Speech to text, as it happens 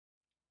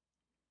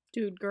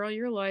Dude, girl,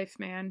 your life,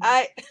 man.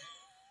 I'm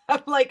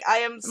like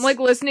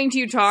listening to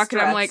you talk,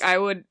 stressed. and I'm like,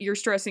 you're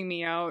stressing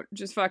me out,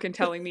 just fucking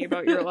telling me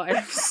about your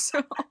life,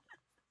 so.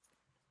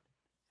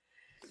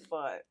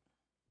 But.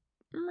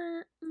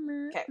 Okay.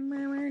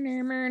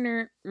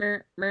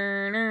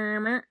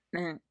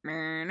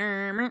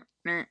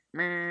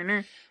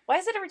 Why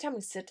is it every time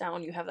we sit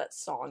down you have that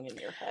song in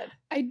your head?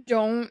 I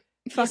don't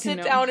fucking sit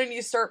know. down and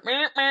you start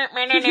it's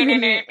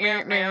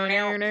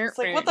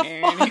like, what the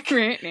fuck?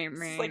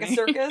 It's like a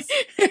circus.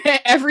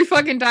 Every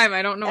fucking time.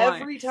 I don't know why.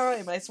 Every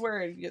time, I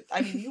swear.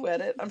 I mean, you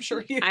edit. I'm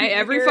sure you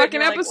every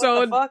fucking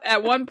episode, like,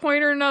 at one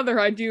point or another,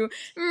 I do.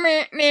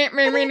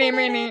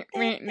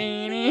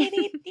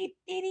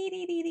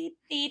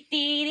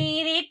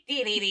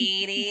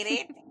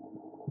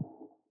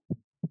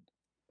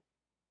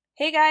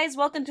 Hey guys,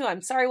 welcome to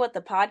I'm Sorry What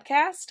the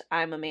Podcast.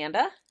 I'm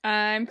Amanda.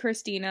 I'm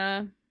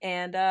Christina.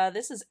 And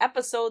this is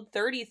episode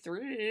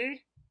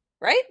 33,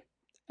 right?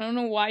 I don't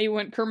know why you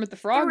went Kermit the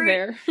Frog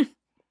there.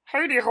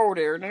 Howdy ho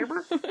there,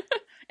 neighbor.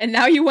 And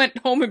now you went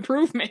Home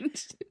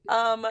Improvement.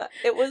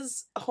 It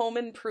was Home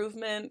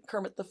Improvement,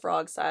 Kermit the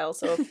Frog style.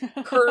 So if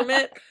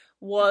Kermit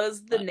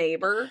was the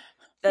neighbor,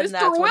 then Mr.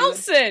 that's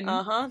Wilson!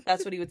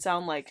 That's what he would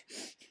sound like.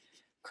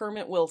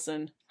 Kermit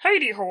Wilson.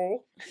 Howdy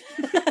ho.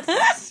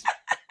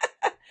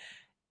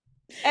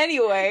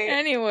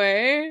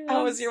 Anyway.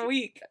 How was your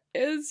week?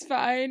 It was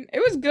fine. It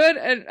was good.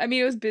 And I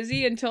mean, it was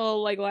busy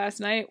until, like, last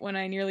night when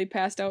I nearly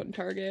passed out in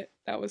Target.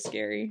 That was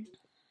scary.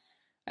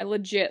 I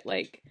legit,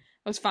 like,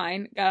 I was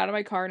fine. Got out of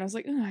my car and I was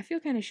like, oh, I feel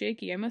kind of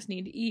shaky. I must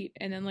need to eat.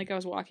 And then, like, I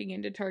was walking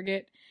into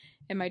Target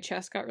and my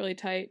chest got really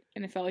tight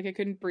and I felt like I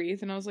couldn't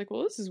breathe. And I was like,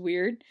 well, this is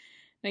weird.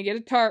 And I get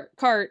a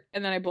cart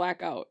and then I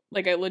black out.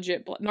 Like, I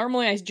legit...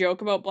 Normally I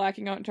joke about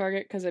blacking out in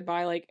Target because I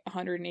buy, like,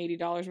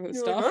 $180 worth of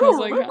stuff. Like, I was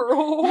like,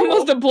 I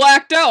must have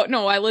blacked out.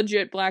 No, I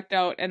legit blacked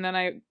out. And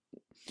then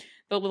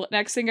the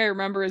next thing I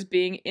remember is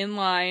being in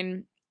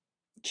line,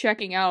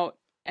 checking out,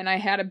 and I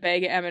had a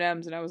bag of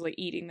M&Ms and I was, like,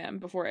 eating them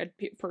before I'd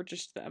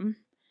purchased them.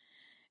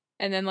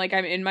 And then, like,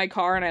 I'm in my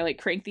car and I, like,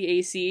 crank the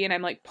AC and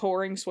I'm, like,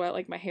 pouring sweat,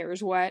 like, my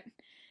hair's wet.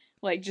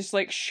 Like, just,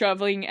 like,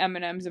 shoveling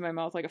M&Ms in my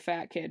mouth like a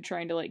fat kid,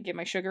 trying to, like, get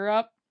my sugar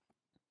up.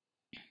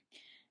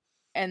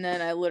 And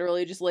then I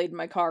literally just laid in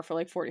my car for,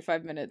 like,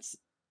 45 minutes.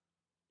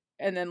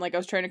 And then, like, I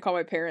was trying to call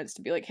my parents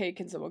to be like, hey,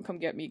 can someone come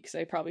get me? Because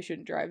I probably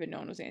shouldn't drive and no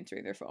one was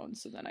answering their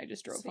phones. So then I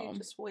just drove home. You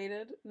just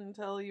waited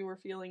until you were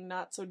feeling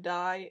not so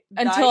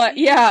until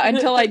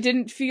I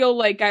didn't feel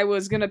like I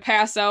was gonna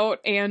pass out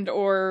and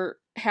or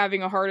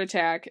having a heart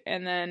attack.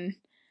 And then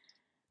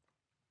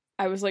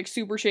I was, like,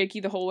 super shaky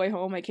the whole way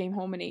home. I came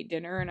home and ate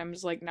dinner and I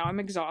was like, now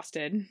I'm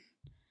exhausted.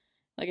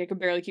 Like, I could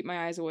barely keep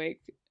my eyes awake.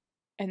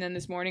 And then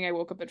this morning I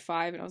woke up at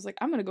 5 and I was like,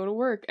 I'm gonna go to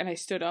work. And I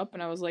stood up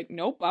and I was like,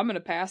 nope, I'm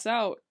gonna pass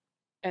out.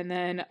 And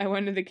then I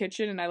went to the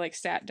kitchen and I, like,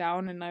 sat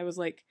down and I was,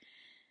 like,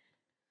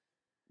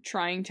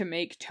 trying to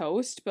make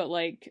toast, but,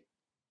 like,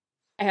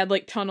 I had,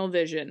 like, tunnel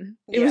vision.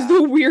 It was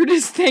the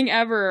weirdest thing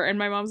ever. And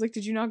my mom's like,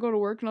 did you not go to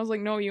work? And I was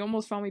like, no, you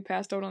almost found me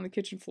passed out on the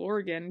kitchen floor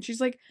again. And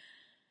she's like,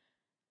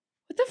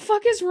 what the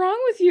fuck is wrong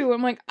with you?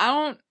 I'm like, I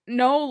don't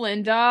know,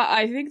 Linda.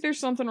 I think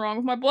there's something wrong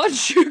with my blood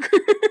sugar.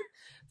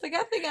 Like,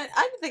 I think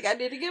I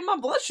need to get my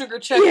blood sugar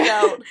checked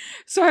out.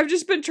 So I've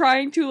just been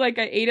trying to, like,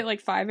 I ate at, like,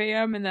 5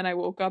 a.m. and then I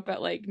woke up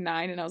at, like,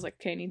 9 and I was like,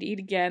 okay, I need to eat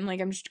again.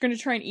 Like, I'm just gonna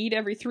try and eat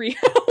every 3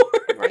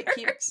 hours. Right,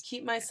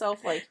 keep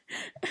myself, like...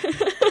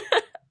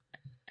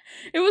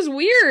 It was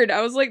weird.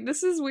 I was like,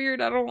 this is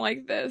weird. I don't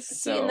like this.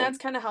 See, and that's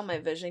kind of how my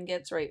vision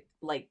gets, right?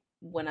 Like,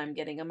 when I'm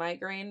getting a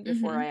migraine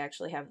before I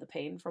actually have the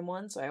pain from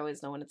one, so I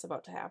always know when it's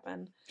about to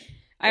happen.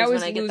 I always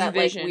when I get lose that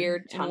vision, like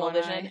weird tunnel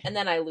vision, eye. And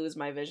then I lose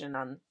my vision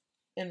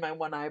in my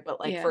one eye. But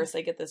like first,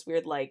 I get this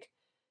weird like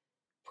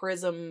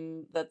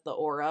prism that the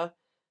aura,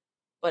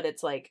 but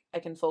it's like I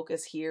can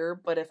focus here.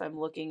 But if I'm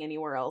looking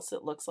anywhere else,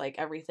 it looks like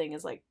everything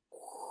is like.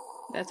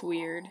 That's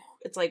weird.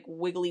 It's like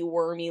wiggly,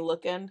 wormy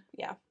looking.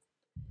 Yeah.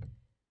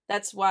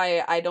 That's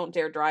why I don't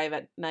dare drive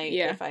at night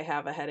if I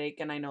have a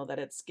headache and I know that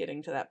it's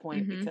getting to that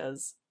point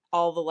because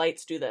all the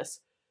lights do this.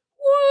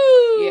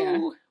 Woo! Yeah.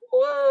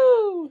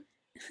 Woo!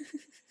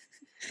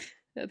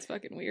 That's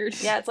fucking weird.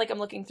 Yeah, it's like I'm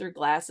looking through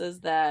glasses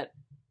that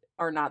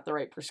are not the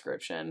right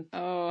prescription.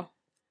 Oh.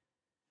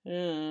 I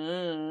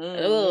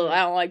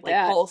don't like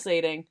that. Like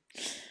pulsating.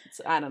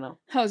 I don't know.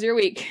 How's your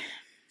week?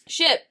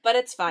 Shit, but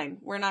it's fine.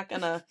 We're not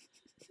gonna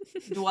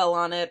dwell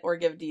on it or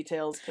give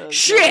details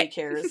because nobody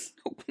cares.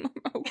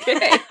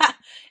 Okay.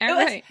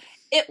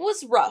 It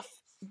was rough,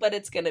 but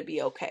it's gonna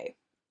be okay.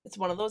 It's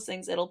one of those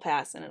things, it'll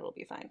pass and it'll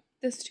be fine.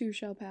 This too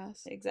shall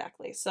pass.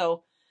 Exactly.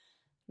 So,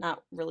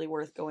 not really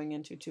worth going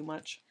into too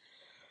much.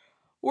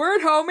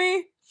 Word,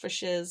 homie! For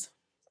shiz.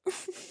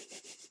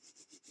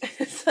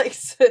 It's like,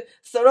 so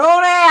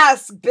don't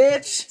ask,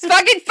 bitch! It's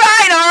fucking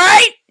fine,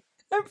 alright?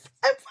 I'm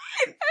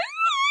fine.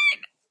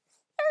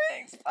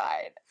 Everything's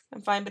fine.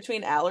 I'm fine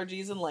between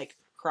allergies and, like,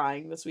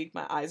 crying this week.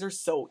 My eyes are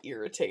so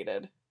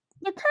irritated.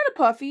 They're kind of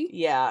puffy.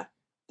 Yeah.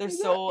 You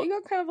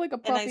got kind of like a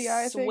puffy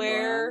eye thing. I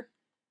swear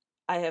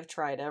I have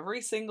tried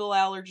every single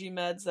allergy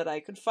meds that I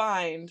could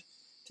find,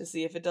 to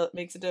see if it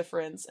makes a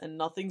difference, and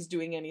nothing's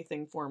doing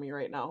anything for me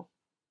right now.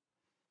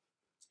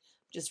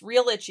 Just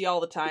real itchy all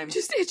the time.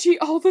 Just itchy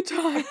all the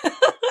time.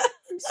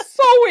 I'm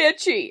so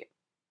itchy.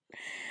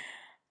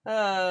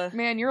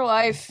 Man, your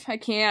life. I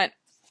can't.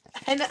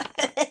 I know.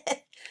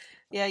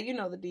 Yeah, you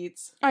know the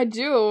deets. I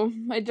do.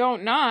 I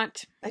don't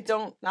not. I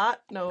don't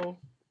not know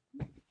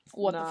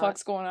what the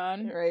fuck's going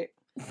on. Right.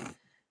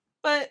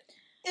 But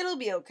it'll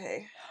be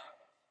okay.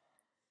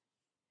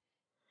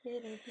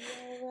 It'll be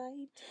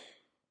alright.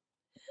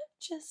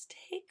 Just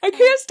take. I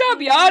can't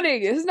stop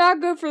yawning. It's not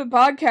good for the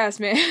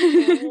podcast, man.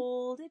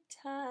 Hold it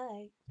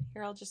tight.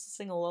 Here, I'll just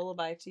sing a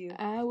lullaby to you.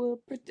 I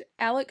will.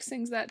 Alex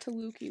sings that to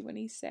Lukey when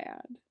he's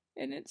sad,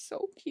 and it's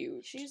so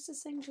cute. She used to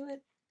sing to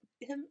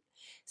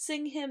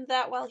sing him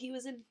that while he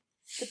was in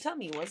the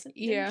tummy, wasn't?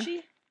 Didn't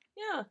she?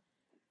 Yeah.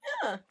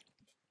 Yeah.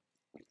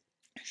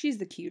 She's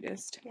the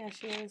cutest. Yeah,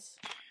 she is.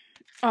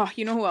 Oh,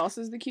 you know who else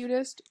is the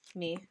cutest?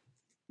 Me.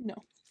 No.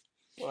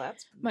 Well,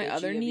 that's my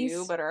other niece.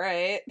 You, but all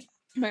right.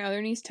 My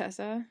other niece,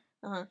 Tessa.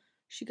 Uh-huh.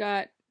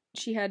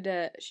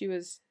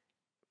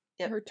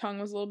 Her tongue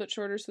was a little bit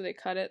shorter, so they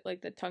cut it,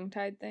 like the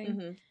tongue-tied thing.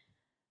 Mm-hmm.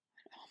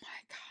 Oh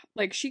my god.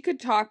 Like, she could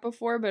talk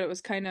before, but it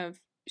was kind of,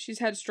 she's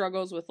had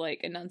struggles with,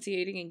 like,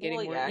 enunciating and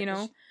getting words, you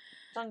know?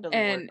 Tongue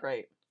doesn't work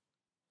right.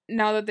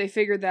 Now that they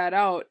figured that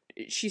out,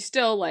 she's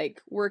still,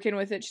 like, working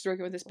with it. She's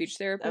working with a speech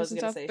therapist and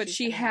stuff, but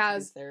she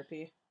has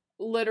therapy.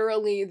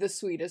 Literally the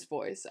sweetest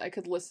voice. I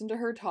could listen to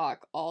her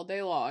talk all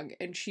day long,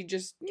 and she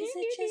just... Is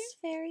it just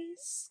very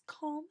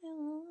calm?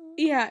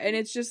 Yeah, and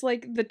it's just,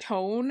 like, the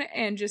tone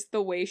and just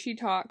the way she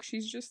talks.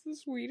 She's just the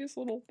sweetest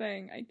little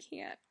thing. I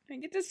can't. I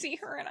get to see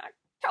her in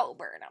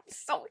October, and I'm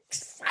so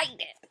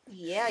excited.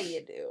 Yeah,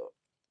 you do.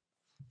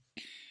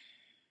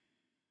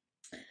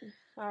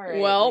 All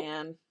right, well,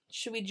 man.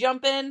 Should we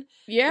jump in?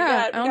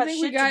 Yeah, I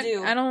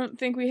don't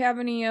think we have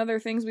any other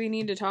things we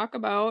need to talk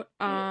about.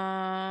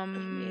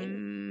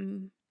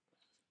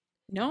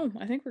 No,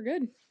 I think we're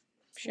good.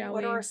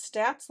 What are our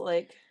stats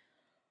like?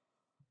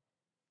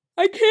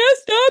 I can't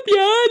stop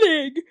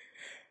yawning.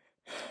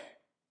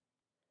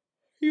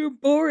 You're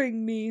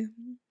boring me.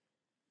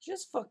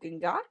 Just fucking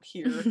got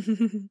here.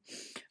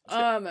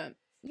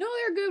 No,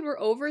 they're good. We're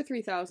over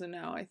 3,000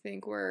 now. I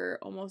think we're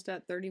almost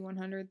at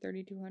 3,100,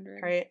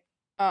 3,200. Right.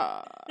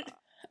 All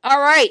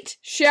right.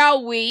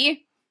 Shall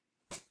we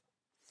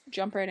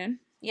jump right in?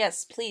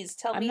 Yes, please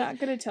tell me. I'm not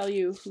going to tell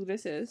you who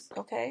this is.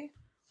 Okay.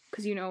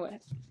 Because you know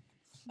it.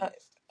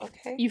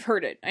 Okay. You've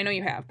heard it. I know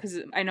you have. Because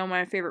I know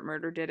My Favorite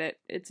Murder did it.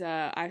 It's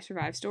a I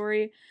Survived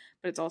story,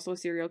 but it's also a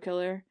serial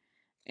killer.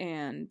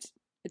 And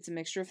it's a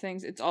mixture of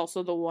things. It's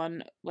also the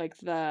one, like,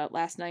 the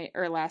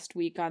last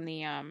week on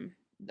the,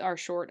 our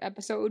short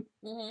episode,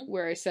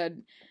 where I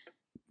said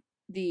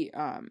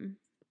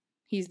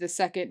he's the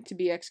second to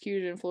be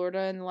executed in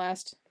Florida in the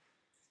last,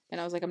 and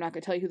I was like, I'm not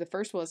going to tell you who the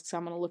first was, because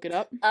I'm going to look it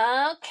up.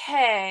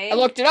 Okay. I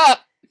looked it up!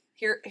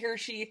 Here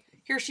she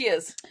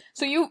is.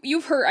 So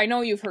you've heard, I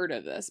know you've heard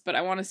of this, but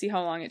I want to see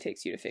how long it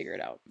takes you to figure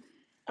it out.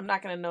 I'm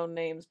not going to know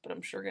names, but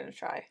I'm sure going to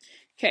try.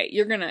 Okay,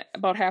 you're going to,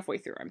 about halfway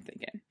through, I'm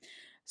thinking.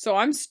 So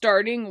I'm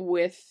starting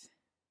with,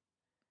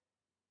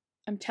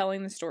 I'm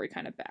telling the story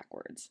kind of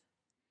backwards.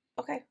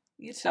 Okay.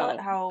 You tell it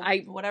how,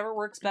 whatever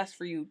works best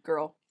for you,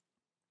 girl.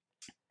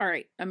 All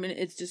right. We're going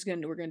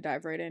to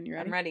dive right in. You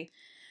ready? I'm ready.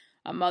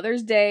 On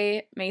Mother's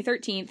Day, May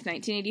 13th,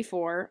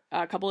 1984,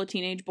 a couple of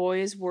teenage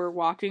boys were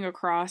walking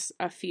across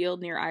a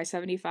field near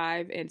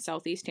I-75 in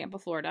southeast Tampa,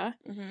 Florida,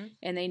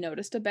 and they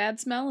noticed a bad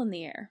smell in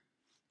the air.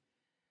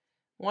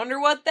 Wonder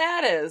what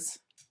that is.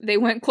 They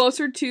went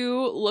closer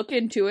to look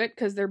into it,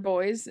 because they're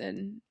boys,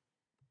 and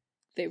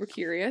they were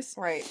curious.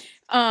 Right.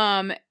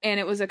 And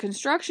it was a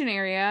construction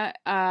area,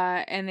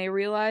 and they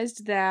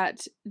realized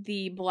that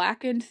the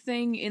blackened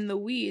thing in the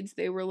weeds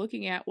they were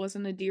looking at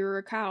wasn't a deer or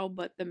a cow,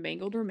 but the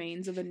mangled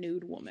remains of a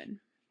nude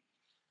woman.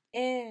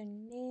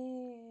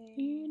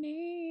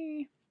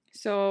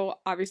 So,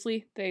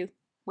 obviously, they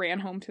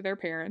ran home to their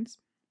parents.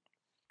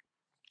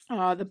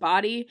 The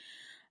body,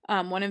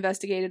 one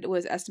investigated,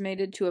 was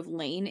estimated to have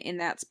lain in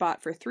that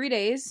spot for 3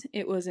 days.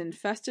 It was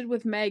infested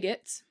with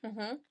maggots.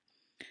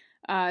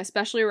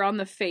 Especially around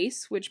the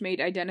face, which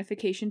made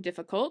identification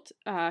difficult.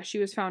 She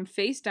was found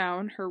face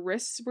down. Her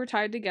wrists were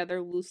tied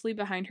together loosely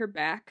behind her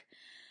back,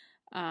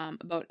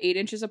 about 8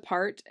 inches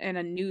apart, and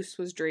a noose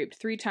was draped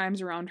 3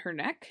 times around her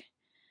neck.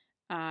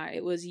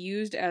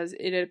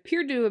 It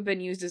appeared to have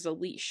been used as a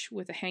leash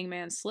with a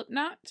hangman's slip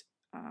knot,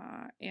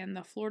 and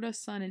the Florida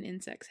Sun and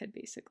Insects had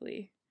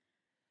basically...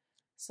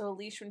 So a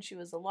leash when she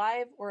was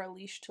alive, or a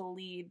leash to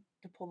lead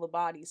to pull the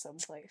body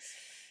someplace?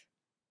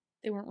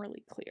 They weren't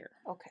really clear.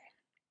 Okay.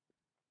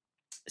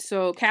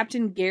 So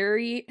Captain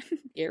Gary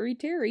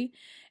Terry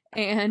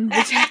and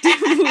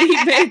Detective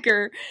Lee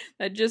Baker,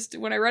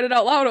 when I read it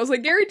out loud, I was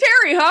like, Gary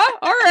Terry, huh?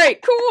 All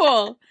right,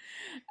 cool.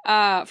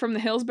 From the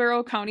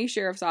Hillsborough County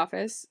Sheriff's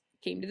Office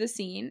came to the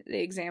scene.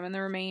 They examined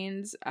the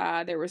remains.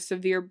 There was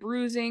severe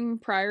bruising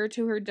prior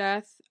to her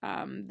death.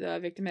 The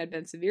victim had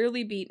been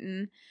severely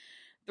beaten.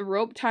 The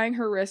rope tying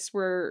her wrists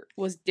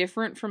was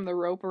different from the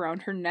rope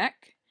around her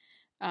neck.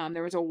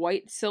 There was a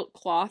white silk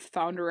cloth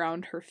found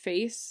around her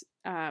face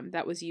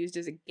that was used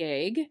as a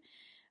gag.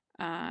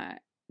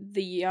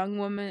 The young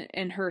woman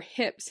and her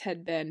hips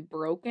had been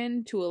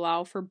broken to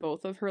allow for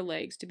both of her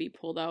legs to be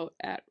pulled out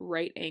at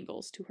right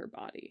angles to her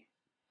body.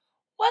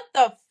 What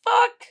the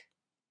fuck?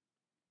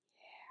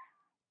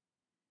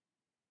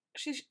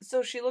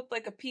 So she looked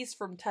like a piece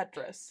from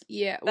Tetris.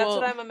 Yeah, that's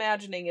what I'm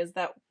imagining. Is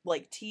that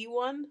like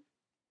T1?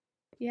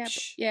 Yeah,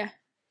 yeah.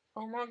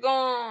 Oh my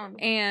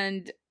god.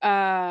 And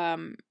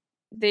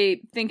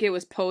they think it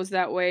was posed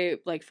that way,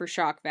 like, for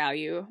shock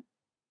value.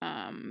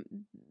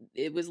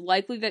 It was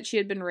likely that she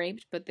had been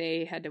raped, but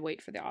they had to wait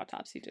for the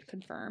autopsy to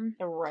confirm.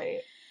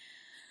 Right.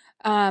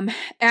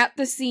 At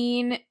the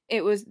scene,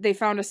 they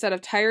found a set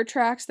of tire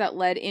tracks that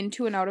led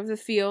into and out of the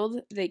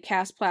field. They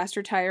cast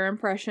plaster tire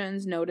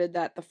impressions, noted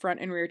that the front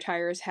and rear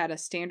tires had a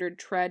standard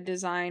tread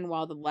design,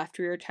 while the left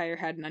rear tire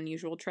had an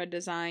unusual tread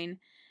design.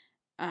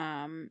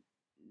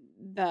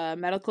 The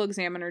medical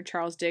examiner,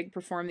 Charles Digg,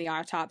 performed the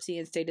autopsy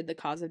and stated the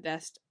cause of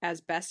death,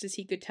 as best as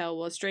he could tell,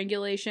 was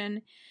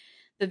strangulation.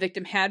 The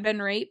victim had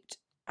been raped,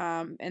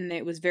 and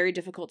it was very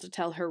difficult to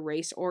tell her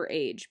race or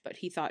age, but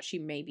he thought she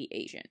may be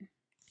Asian.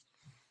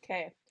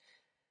 Okay.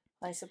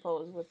 I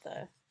suppose with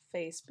the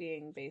face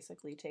being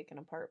basically taken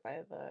apart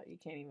by you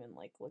can't even,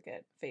 like, look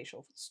at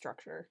facial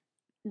structure.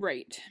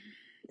 Right.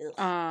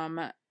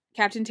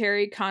 Captain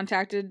Terry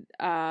contacted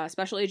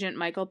Special Agent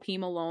Michael P.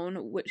 Malone,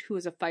 who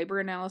was a fiber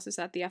analyst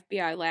at the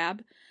FBI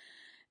lab,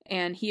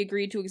 and he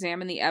agreed to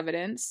examine the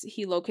evidence.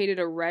 He located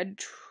a red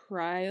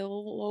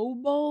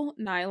trilobal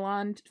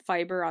nylon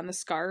fiber on the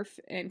scarf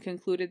and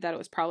concluded that it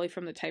was probably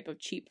from the type of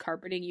cheap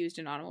carpeting used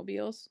in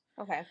automobiles.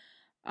 Okay.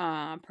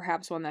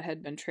 Perhaps one that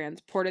had been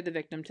transported the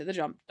victim to the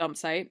dump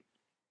site.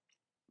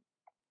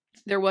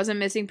 There was a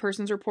missing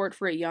persons report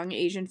for a young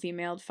Asian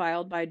female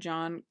filed by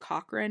John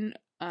Cochran,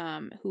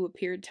 who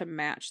appeared to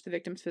match the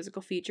victim's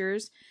physical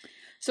features.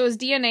 So his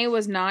DNA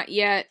was not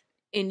yet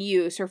in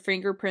use. Her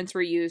fingerprints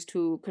were used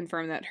to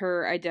confirm that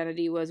her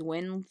identity was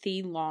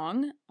Winthy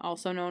Long,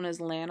 also known as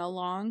Lana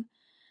Long.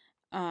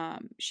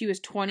 She was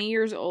 20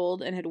 years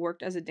old and had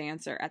worked as a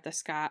dancer at the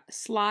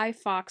Sly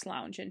Fox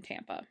Lounge in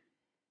Tampa.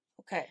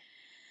 Okay.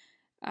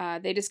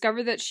 They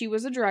discovered that she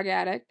was a drug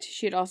addict.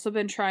 She had also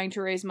been trying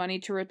to raise money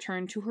to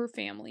return to her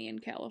family in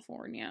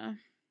California.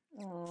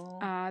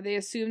 They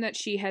assumed that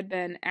she had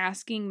been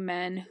asking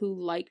men who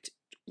liked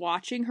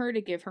watching her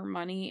to give her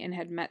money and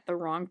had met the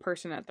wrong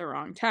person at the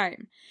wrong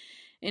time.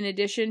 In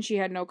addition, she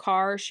had no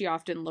car. She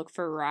often looked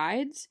for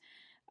rides.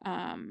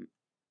 And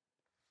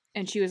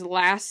she was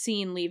last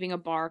seen leaving a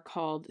bar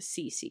called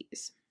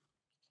CC's.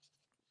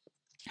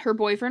 Her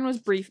boyfriend was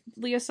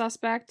briefly a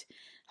suspect.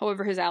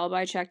 However, his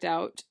alibi checked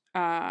out.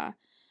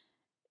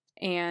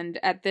 And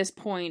at this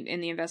point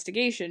in the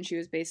investigation, she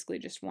was basically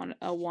just one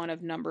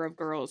of number of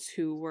girls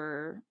who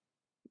were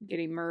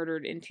getting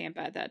murdered in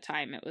Tampa at that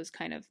time. It was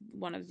kind of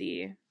one of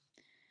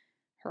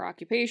her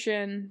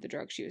occupation, the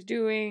drugs she was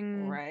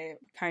doing. Right.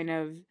 Kind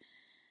of,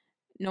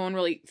 no one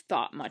really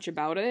thought much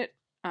about it.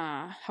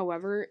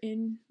 However,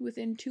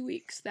 within 2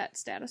 weeks, that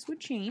status would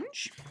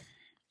change.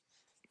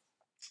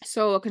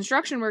 So a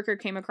construction worker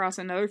came across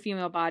another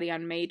female body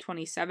on May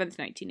 27th,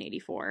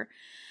 1984.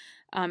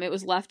 It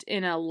was left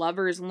in a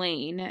lover's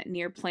lane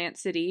near Plant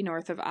City,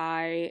 north of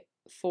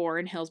I-4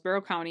 in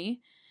Hillsborough County.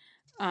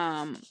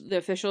 The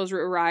officials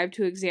arrived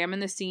to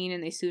examine the scene,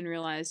 and they soon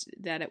realized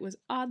that it was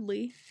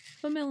oddly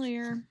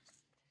familiar.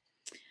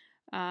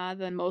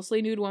 The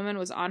mostly nude woman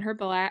was on her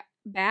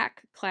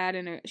back, clad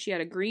in she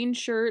had a green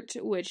shirt,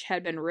 which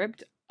had been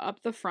ripped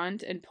up the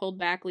front and pulled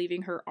back,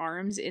 leaving her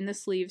arms in the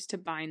sleeves to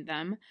bind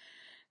them.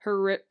 Her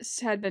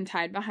wrists had been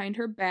tied behind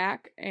her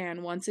back,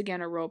 and once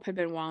again a rope had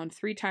been wound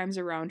 3 times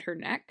around her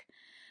neck.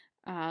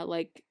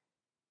 Like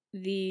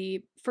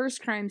the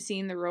first crime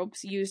scene, the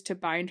ropes used to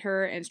bind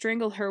her and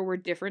strangle her were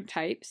different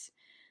types.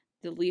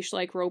 The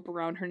leash-like rope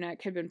around her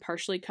neck had been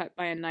partially cut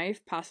by a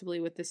knife,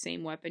 possibly with the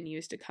same weapon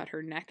used to cut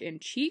her neck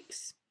and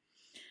cheeks.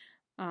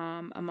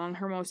 Among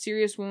her most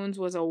serious wounds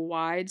was a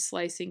wide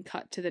slicing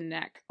cut to the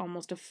neck,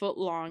 almost a foot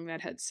long, that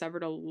had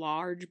severed a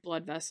large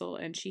blood vessel,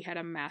 and she had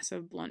a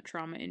massive blunt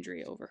trauma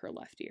injury over her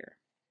left ear.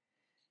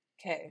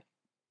 Okay.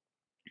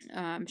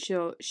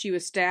 She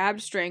was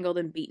stabbed, strangled,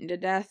 and beaten to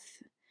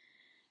death,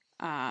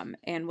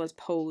 and was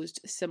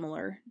posed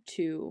similar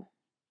to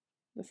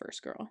the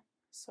first girl.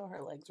 So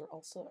her legs were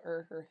also,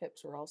 or her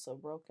hips were also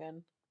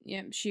broken.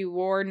 Yep, she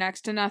wore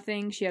next to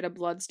nothing. She had a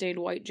blood-stained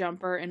white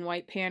jumper, and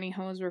white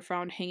pantyhose were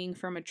found hanging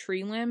from a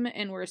tree limb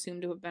and were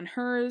assumed to have been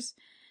hers.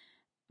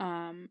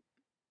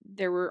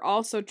 There were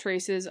also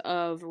traces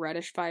of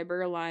reddish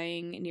fiber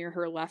lying near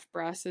her left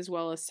breast, as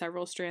well as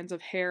several strands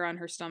of hair on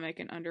her stomach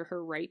and under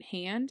her right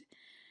hand.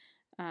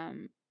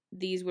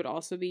 These would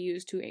also be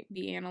used to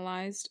be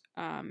analyzed,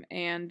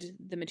 and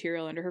the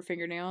material under her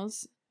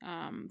fingernails.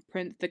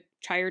 The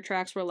tire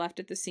tracks were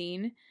left at the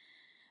scene.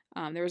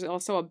 There was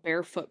also a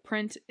bare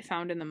footprint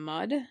found in the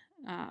mud.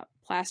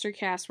 Plaster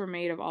casts were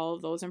made of all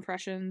of those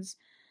impressions,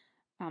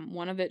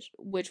 one of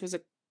which was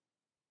a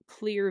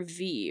clear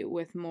V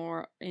with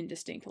more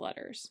indistinct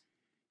letters.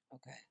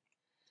 Okay.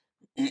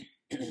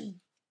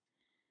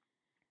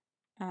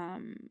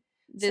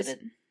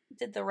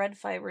 Did the red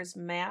fibers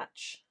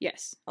match?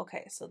 Yes.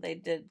 Okay, so they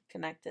did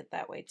connect it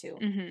that way too.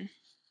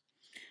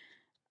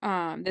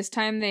 This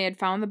time they had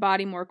found the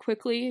body more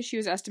quickly. She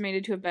was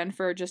estimated to have been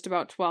for just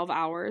about 12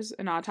 hours.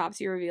 An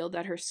autopsy revealed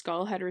that her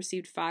skull had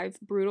received 5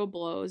 brutal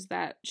blows,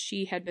 that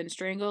she had been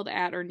strangled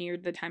at or near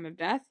the time of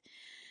death.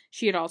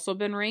 She had also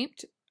been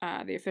raped.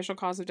 The official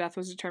cause of death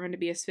was determined to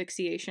be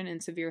asphyxiation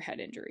and severe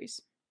head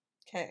injuries.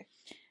 Okay.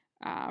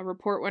 A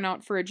report went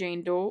out for a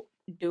Jane Doe,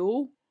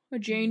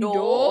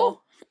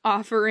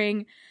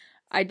 offering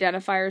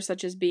identifiers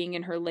such as being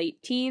in her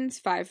late teens,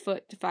 5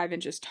 foot to 5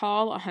 inches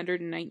tall,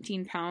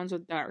 119 pounds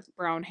with dark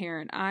brown hair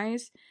and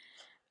eyes.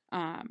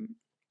 The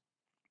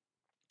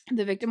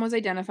victim was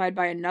identified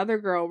by another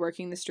girl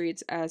working the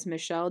streets as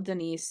Michelle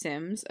Denise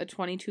Sims, a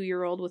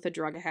 22-year-old with a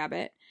drug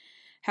habit.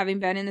 Having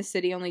been in the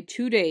city only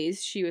 2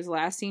 days, she was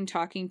last seen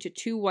talking to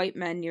 2 white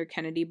men near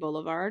Kennedy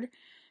Boulevard.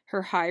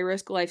 Her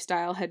high-risk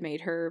lifestyle had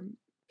made her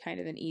kind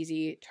of an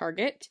easy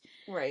target.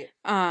 Right.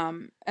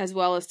 As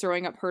well as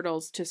throwing up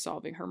hurdles to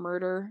solving her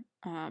murder.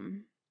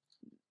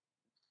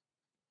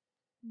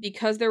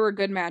 Because there were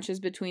good matches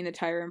between the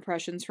tire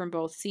impressions from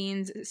both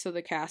scenes, so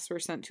the casts were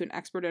sent to an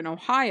expert in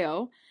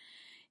Ohio.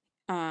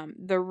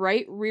 The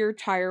right rear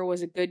tire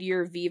was a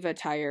Goodyear Viva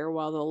tire,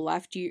 while the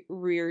left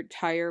rear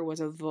tire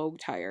was a Vogue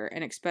tire,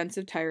 an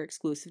expensive tire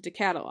exclusive to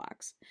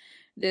Cadillacs.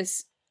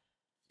 This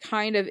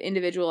kind of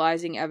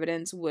individualizing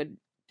evidence would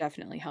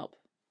definitely help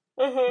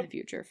in the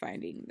future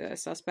finding the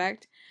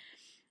suspect.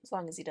 As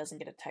long as he doesn't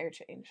get a tire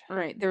change.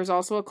 Right. There was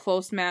also a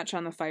close match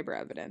on the fiber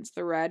evidence.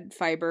 The red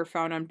fiber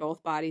found on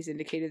both bodies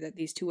indicated that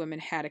these 2 women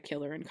had a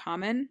killer in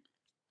common.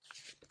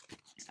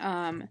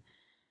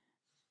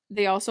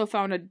 They also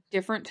found a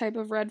different type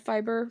of red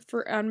fiber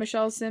on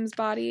Michelle Sims'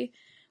 body,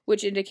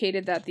 which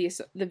indicated that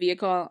the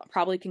vehicle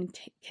probably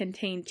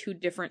contained 2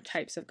 different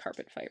types of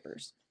carpet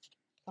fibers.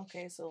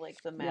 Okay, so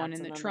like the mats, one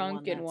in the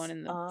trunk and one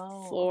in the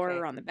floor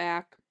or on the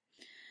back.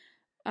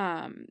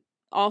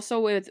 Also,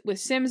 with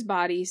Sims'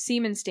 body,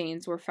 semen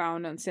stains were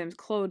found on Sims'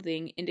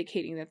 clothing,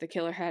 indicating that the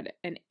killer had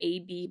an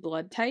AB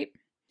blood type.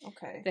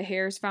 Okay. The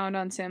hairs found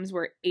on Sims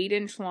were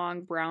 8-inch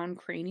long brown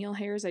cranial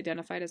hairs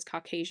identified as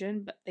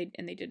Caucasian, but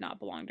they did not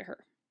belong to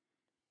her.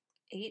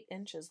 8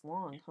 inches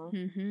long,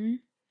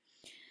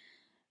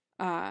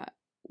 huh?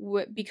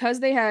 Because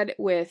they had,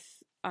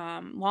 with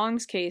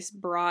Long's case,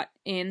 brought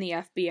in the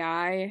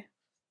FBI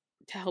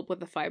to help with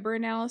the fiber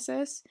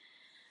analysis,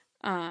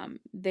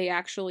 they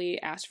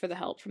actually asked for the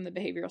help from the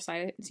behavioral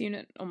science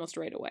unit almost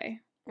right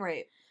away.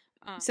 Right.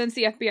 Since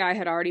the FBI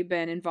had already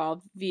been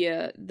involved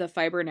via the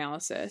fiber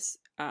analysis,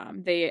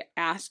 they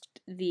asked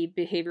the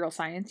behavioral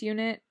science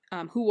unit,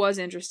 who was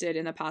interested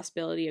in the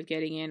possibility of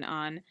getting in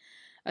on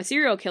a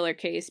serial killer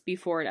case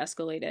before it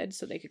escalated,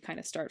 so they could kind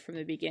of start from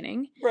the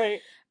beginning.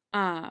 Right.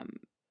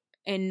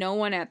 And no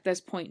one at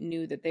this point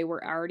knew that they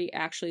were already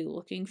actually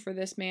looking for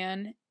this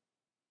man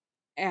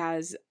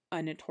as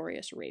a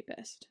notorious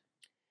rapist.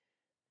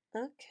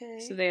 Okay.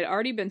 So they had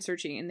already been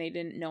searching, and they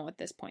didn't know at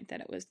this point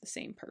that it was the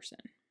same person.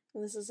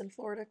 And this is in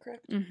Florida,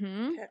 correct?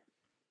 Mm-hmm. Okay.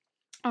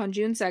 On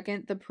June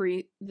 2nd,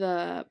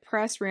 the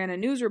press ran a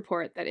news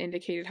report that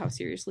indicated how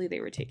seriously they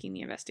were taking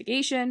the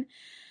investigation.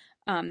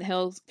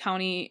 The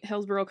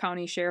Hillsborough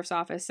County Sheriff's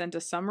Office sent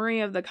a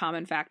summary of the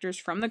common factors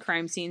from the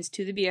crime scenes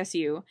to the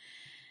BSU,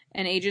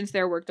 and agents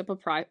there worked up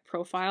a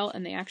profile,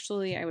 and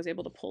I was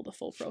able to pull the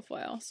full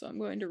profile, so I'm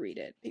going to read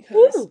it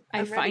because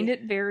I find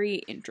it very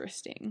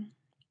interesting.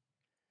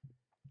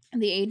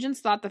 The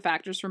agents thought the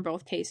factors from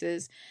both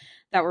cases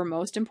that were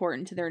most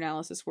important to their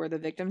analysis were the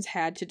victims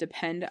had to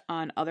depend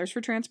on others for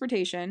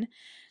transportation.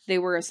 They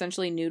were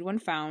essentially nude when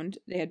found.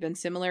 They had been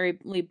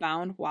similarly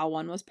bound while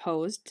one was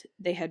posed.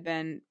 They had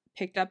been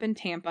picked up in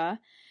Tampa.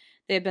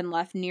 They had been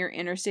left near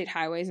interstate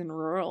highways and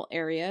rural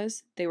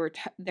areas. There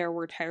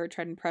were tire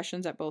tread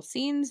impressions at both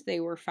scenes.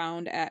 They were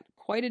found at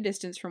quite a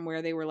distance from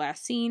where they were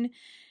last seen,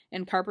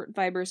 and carpet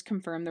fibers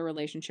confirmed the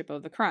relationship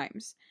of the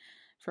crimes.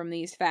 From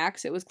these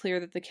facts, it was clear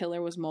that the killer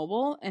was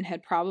mobile and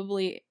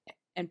probably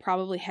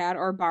had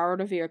or borrowed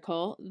a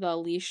vehicle. The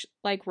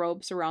leash-like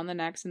ropes around the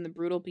necks and the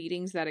brutal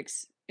beatings that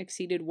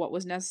exceeded what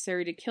was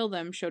necessary to kill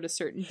them showed a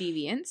certain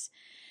deviance.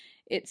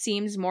 It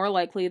seems more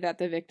likely that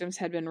the victims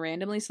had been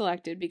randomly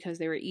selected because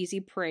they were easy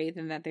prey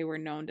than that they were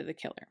known to the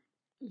killer.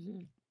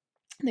 Mm-hmm.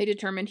 They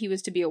determined he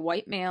was to be a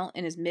white male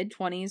in his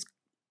mid-20s,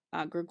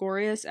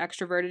 gregarious,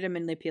 extroverted, and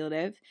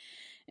manipulative.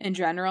 In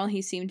general,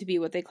 he seemed to be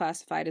what they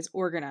classified as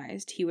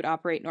organized. He would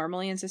operate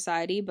normally in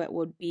society, but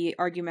would be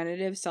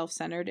argumentative,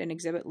 self-centered, and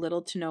exhibit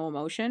little to no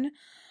emotion,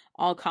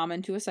 all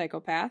common to a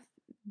psychopath.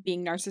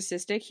 Being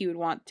narcissistic, he would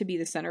want to be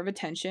the center of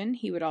attention.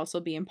 He would also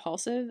be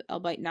impulsive,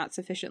 albeit not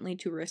sufficiently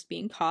to risk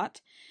being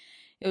caught.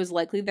 It was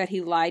likely that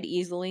he lied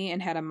easily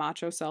and had a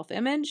macho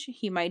self-image.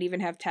 He might even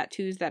have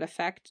tattoos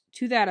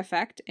to that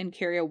effect and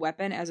carry a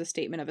weapon as a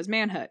statement of his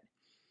manhood.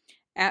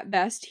 At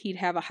best, he'd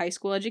have a high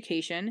school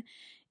education.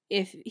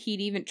 If he'd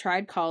even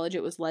tried college,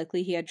 it was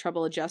likely he had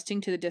trouble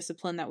adjusting to the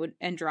discipline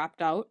and dropped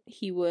out.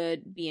 He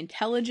would be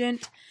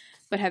intelligent,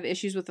 but have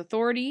issues with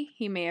authority.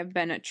 He may have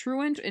been a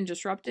truant and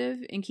disruptive.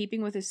 In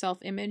keeping with his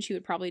self-image, he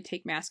would probably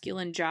take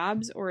masculine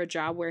jobs or a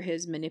job where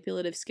his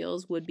manipulative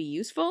skills would be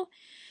useful.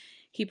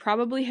 He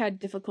probably had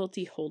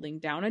difficulty holding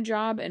down a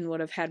job and would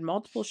have had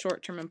multiple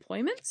short-term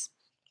employments.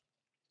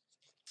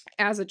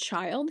 As a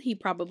child, he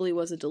probably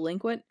was a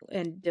delinquent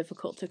and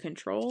difficult to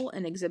control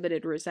and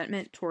exhibited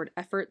resentment toward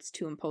efforts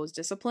to impose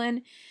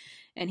discipline,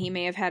 and he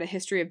may have had a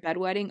history of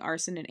bedwetting,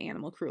 arson, and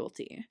animal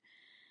cruelty.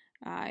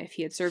 If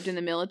he had served in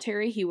the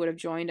military, he would have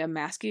joined a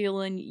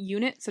masculine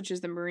unit such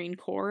as the Marine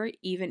Corps.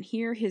 Even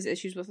here, his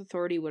issues with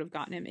authority would have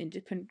gotten him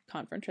into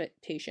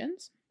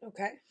confrontations.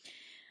 Okay.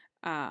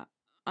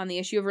 On the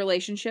issue of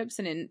relationships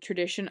and in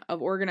tradition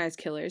of organized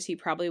killers, he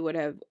probably would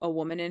have a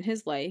woman in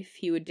his life.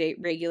 He would date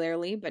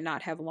regularly but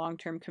not have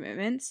long-term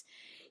commitments.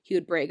 He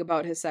would brag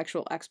about his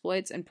sexual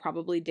exploits and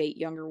probably date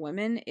younger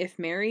women. If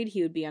married,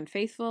 he would be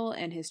unfaithful,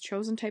 and his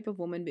chosen type of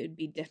woman would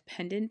be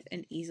dependent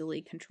and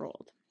easily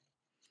controlled.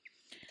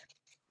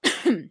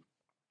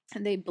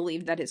 And they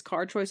believed that his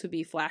car choice would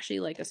be flashy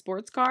like a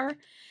sports car,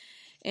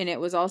 and it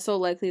was also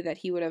likely that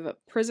he would have a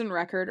prison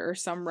record or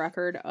some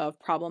record of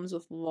problems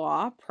with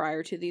law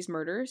prior to these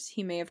murders.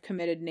 He may have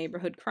committed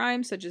neighborhood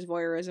crimes such as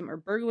voyeurism or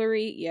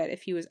burglary, yet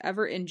if he was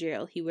ever in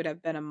jail, he would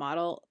have been a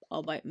model,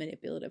 albeit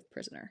manipulative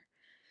prisoner.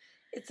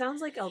 It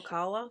sounds like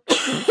Alcala.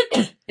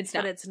 It's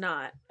not. But it's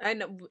not. I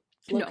know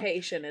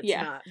location, it's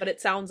Yeah. not. But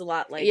it sounds a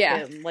lot like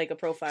him, like a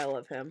profile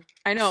of him.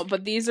 I know,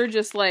 but these are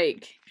just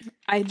like,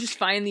 I just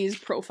find these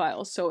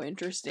profiles so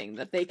interesting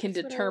that they can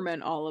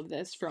determine all of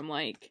this from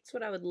like... That's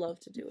what I would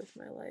love to do with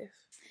my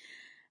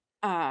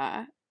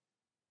life.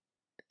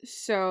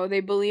 So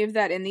they believe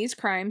that in these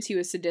crimes he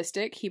was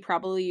sadistic. He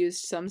probably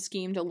used some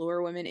scheme to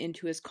lure women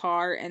into his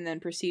car and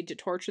then proceed to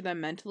torture them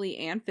mentally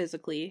and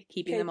physically,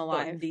 keeping them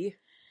alive. Bundy.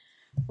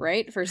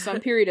 Right? For some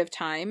period of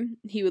time,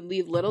 he would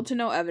leave little to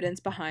no evidence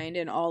behind.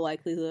 In all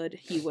likelihood,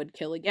 he would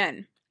kill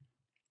again.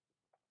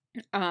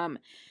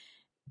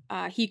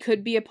 He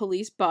could be a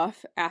police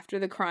buff. After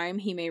the crime,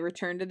 he may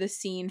return to the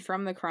scene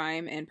from the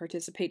crime and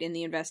participate in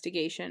the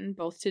investigation,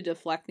 both to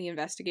deflect the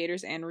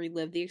investigators and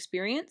relive the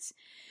experience.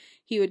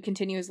 He would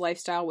continue his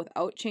lifestyle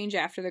without change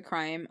after the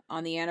crime.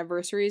 On the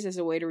anniversaries, as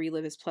a way to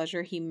relive his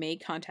pleasure, he may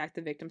contact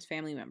the victim's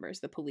family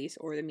members, the police,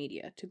 or the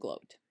media to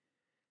gloat.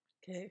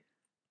 Okay.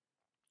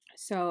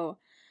 So,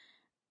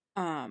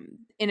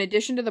 in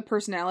addition to the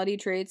personality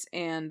traits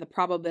and the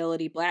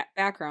probability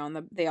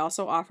background, they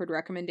also offered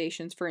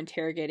recommendations for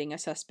interrogating a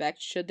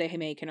suspect should they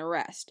make an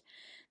arrest.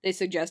 They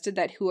suggested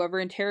that whoever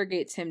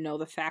interrogates him know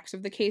the facts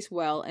of the case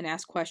well and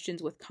ask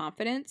questions with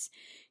confidence.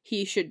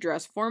 He should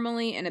dress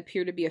formally and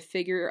appear to be a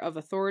figure of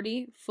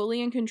authority,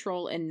 fully in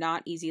control and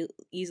not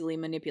easily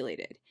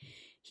manipulated.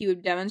 He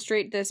would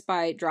demonstrate this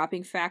by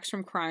dropping facts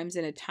from crimes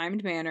in a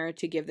timed manner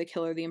to give the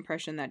killer the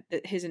impression that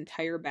his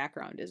entire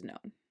background is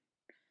known.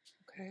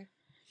 Okay.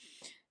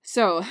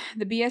 So,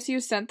 the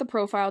BSU sent the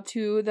profile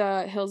to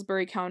the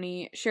Hillsborough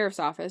County Sheriff's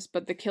Office,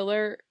 but the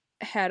killer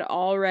had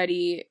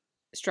already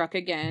struck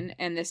again,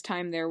 and this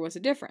time there was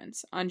a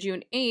difference. On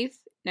June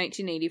 8th,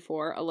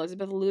 1984,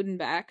 Elizabeth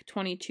Ludenbach,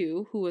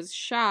 22, who was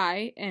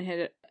shy and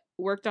had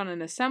worked on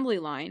an assembly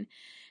line,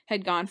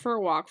 had gone for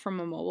a walk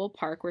from a mobile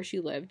park where she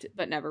lived,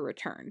 but never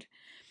returned.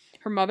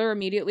 Her mother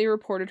immediately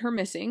reported her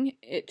missing.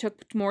 It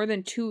took more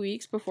than 2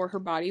 weeks before her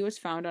body was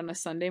found on a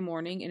Sunday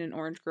morning in an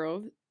orange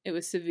grove. It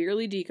was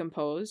severely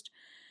decomposed.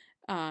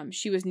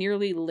 She was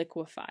nearly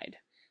liquefied.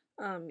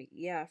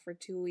 Yeah, for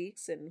 2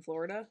 weeks in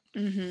Florida.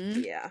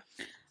 Mm-hmm. Yeah.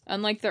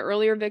 Unlike the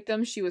earlier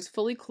victims, she was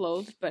fully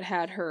clothed, but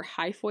had her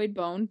hyphoid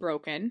bone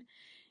broken,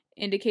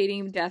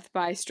 indicating death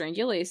by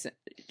strangulation.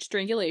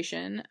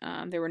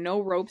 There were no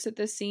ropes at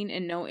this scene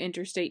and no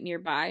interstate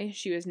nearby.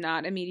 She was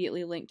not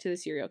immediately linked to the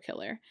serial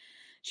killer.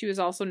 She was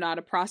also not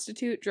a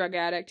prostitute, drug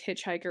addict,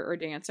 hitchhiker, or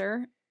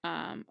dancer.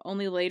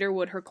 Only later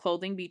would her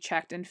clothing be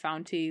checked and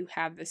found to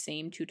have the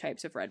same 2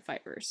 types of red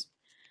fibers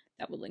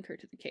that would link her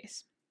to the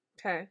case.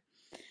 Okay.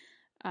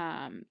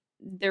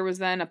 There was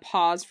then a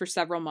pause for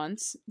several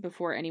months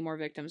before any more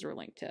victims were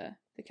linked to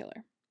the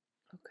killer.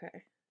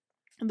 Okay.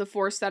 The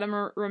 4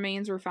 Stedham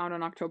remains were found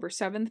on October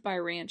 7th by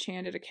a ranch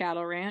hand at a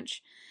cattle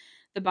ranch.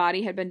 The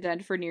body had been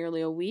dead for nearly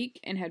a week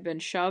and had been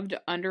shoved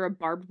under a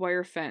barbed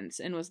wire fence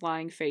and was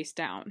lying face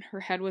down.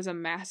 Her head was a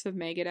mass of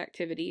maggot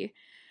activity.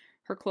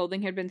 Her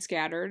clothing had been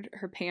scattered.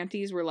 Her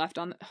panties were left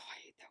on the... Oh, I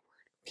hate that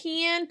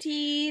word.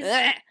 Panties!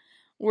 Ugh.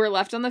 Were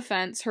left on the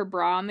fence, her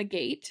bra on the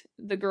gate.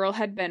 The girl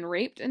had been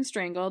raped and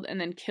strangled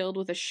and then killed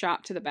with a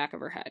shot to the back of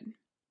her head,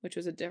 which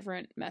was a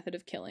different method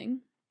of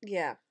killing.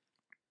 Yeah.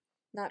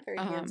 Not very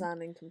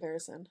hands-on in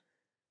comparison.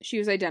 She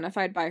was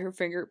identified by her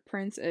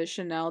fingerprints as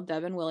Chanel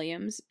Devin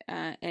Williams,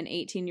 an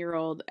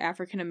 18-year-old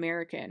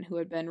African-American who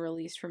had been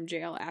released from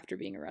jail after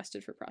being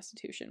arrested for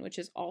prostitution, which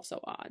is also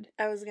odd.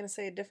 I was going to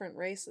say a different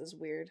race is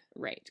weird.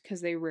 Right,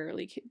 because they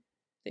rarely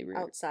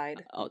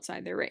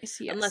outside their race,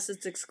 yes. Unless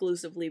it's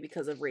exclusively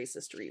because of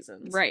racist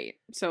reasons. Right,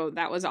 so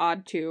that was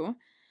odd too.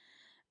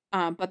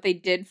 But they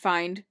did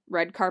find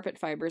red carpet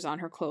fibers on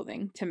her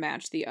clothing to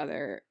match the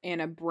other,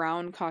 and a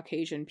brown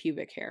Caucasian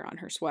pubic hair on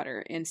her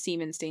sweater, and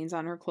semen stains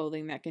on her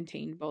clothing that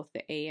contained both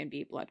the A and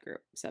B blood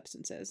group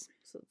substances.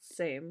 So it's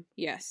same.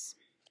 Yes.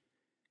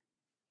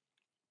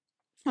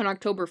 On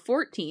October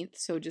 14th,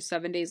 so just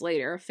 7 days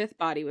later, a fifth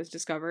body was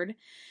discovered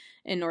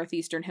in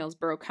northeastern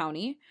Hillsborough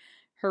County.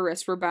 Her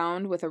wrists were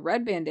bound with a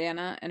red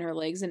bandana, and her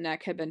legs and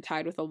neck had been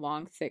tied with a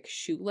long, thick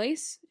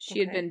shoelace. She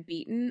had been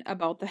beaten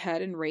about the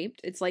head and raped.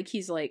 It's like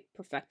he's, like,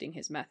 perfecting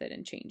his method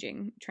and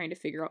trying to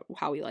figure out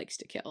how he likes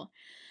to kill.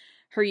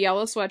 Her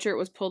yellow sweatshirt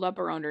was pulled up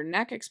around her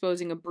neck,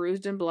 exposing a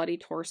bruised and bloody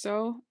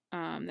torso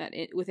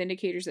with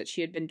indicators that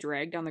she had been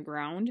dragged on the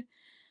ground.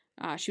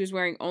 She was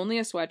wearing only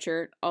a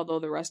sweatshirt, although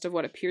the rest of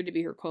what appeared to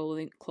be her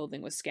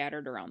clothing was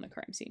scattered around the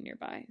crime scene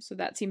nearby. So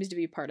that seems to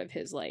be part of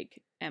his,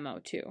 like, MO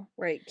too.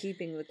 Right,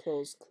 keeping the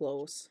clothes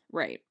close.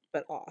 Right.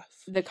 But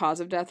off. The cause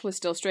of death was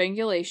still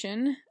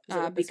strangulation. Is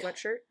it the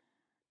sweatshirt?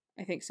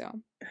 I think so.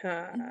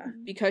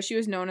 Because she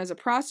was known as a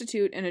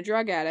prostitute and a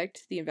drug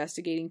addict, the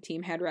investigating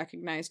team had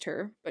recognized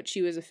her, but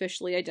she was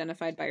officially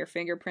identified by her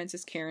fingerprints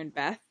as Karen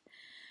Beth.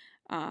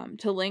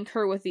 To link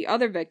her with the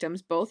other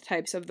victims, both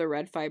types of the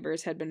red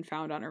fibers had been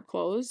found on her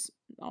clothes.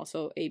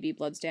 Also, AB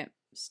blood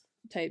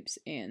types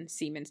and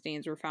semen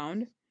stains were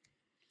found.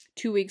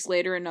 2 weeks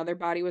later, another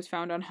body was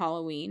found on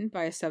Halloween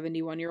by a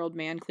 71-year-old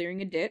man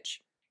clearing a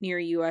ditch near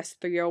US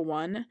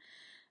 301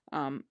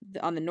 on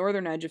the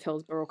northern edge of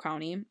Hillsborough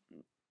County.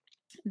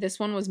 This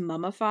one was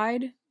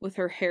mummified, with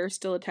her hair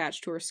still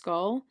attached to her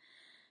skull,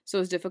 so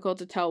it was difficult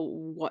to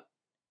tell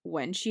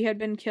when she had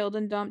been killed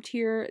and dumped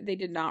here. They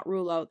did not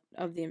rule out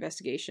of the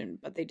investigation,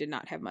 but they did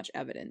not have much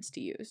evidence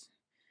to use.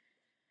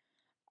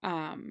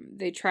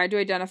 They tried to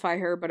identify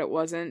her, but it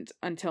wasn't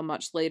until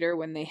much later,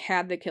 when they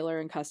had the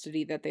killer in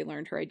custody, that they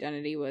learned her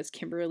identity was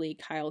Kimberly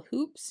Kyle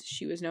Hoops.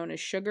 She was known as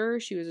Sugar.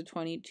 She was a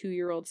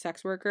 22-year-old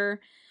sex worker.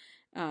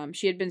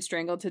 She had been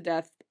strangled to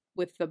death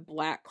with the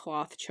black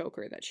cloth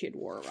choker that she had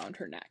wore around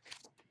her neck.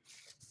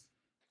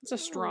 It's a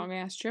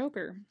strong-ass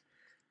choker.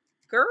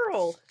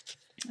 Girl!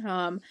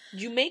 Did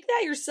you make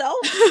that yourself?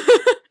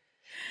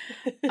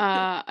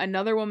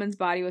 Another woman's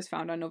body was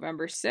found on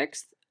November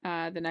 6th,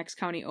 the next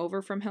county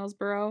over from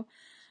Hillsborough.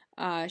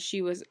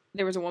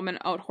 There was a woman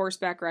out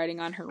horseback riding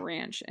on her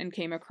ranch and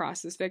came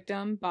across this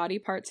victim. Body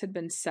parts had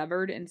been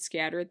severed and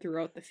scattered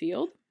throughout the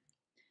field.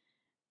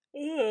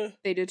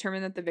 They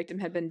determined that the victim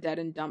had been dead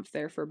and dumped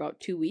there for about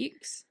 2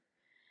 weeks.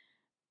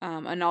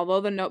 And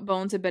although the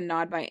bones had been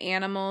gnawed by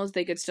animals,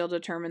 they could still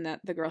determine that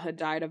the girl had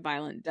died a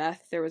violent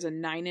death. There was a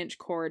 9-inch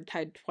cord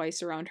tied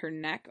twice around her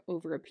neck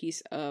over a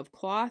piece of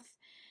cloth,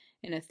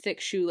 and a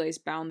thick shoelace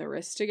bound the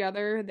wrists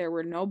together. There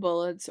were no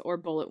bullets or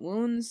bullet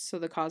wounds, so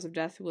the cause of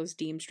death was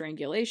deemed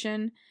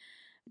strangulation.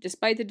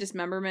 Despite the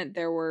dismemberment,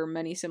 there were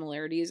many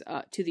similarities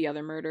to the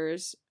other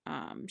murders.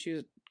 She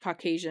was a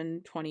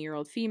Caucasian,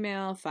 20-year-old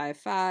female,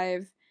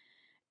 5'5".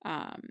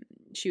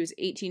 She was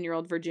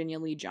 18-year-old Virginia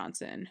Lee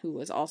Johnson, who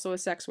was also a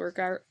sex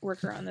worker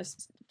on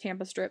this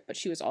Tampa Strip, but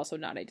she was also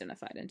not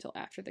identified until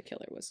after the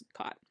killer was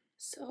caught.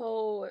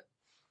 So,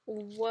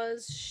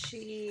 was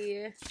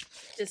she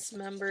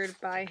dismembered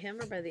by him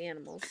or by the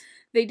animals?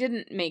 They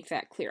didn't make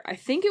that clear. I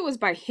think it was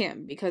by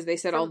him, because they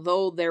said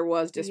although there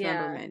was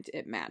dismemberment,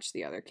 it matched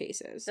the other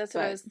cases. That's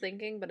what I was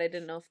thinking, but I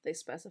didn't know if they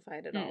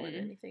specified at all in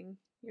anything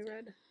you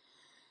read.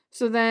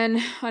 So then,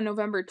 on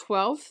November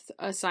 12th,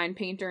 a sign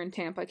painter in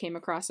Tampa came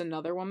across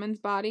another woman's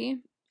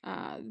body.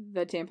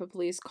 The Tampa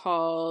police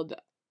called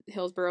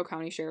Hillsborough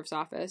County Sheriff's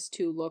Office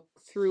to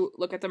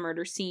look at the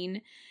murder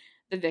scene.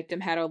 The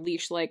victim had a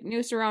leash-like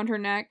noose around her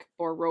neck,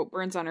 bore rope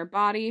burns on her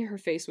body, her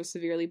face was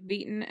severely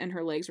beaten, and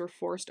her legs were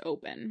forced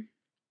open.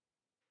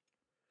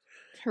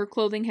 Her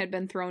clothing had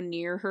been thrown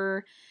near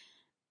her,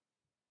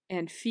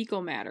 and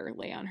fecal matter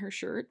lay on her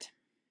shirt.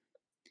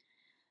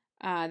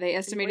 They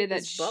estimated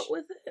that butt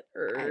with it,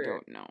 or I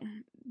don't know,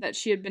 that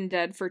she had been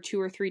dead for 2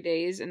 or 3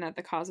 days, and that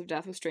the cause of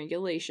death was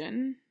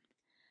strangulation.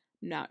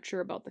 Not sure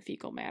about the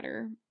fecal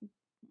matter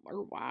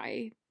or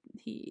why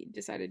he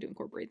decided to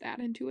incorporate that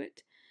into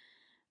it.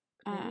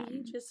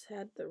 Maybe he just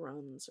had the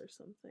runs or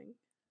something.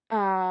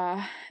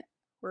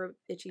 Or an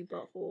itchy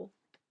butthole.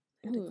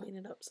 Had to clean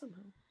it up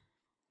somehow.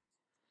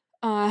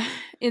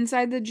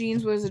 Inside the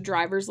jeans was a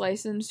driver's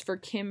license for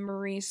Kim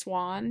Marie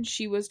Swan.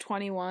 She was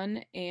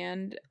 21,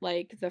 and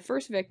like the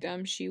first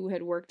victim, she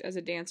had worked as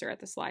a dancer at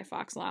the Sly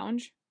Fox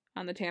Lounge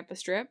on the Tampa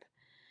Strip.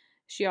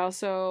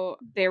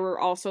 There were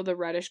also the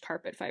reddish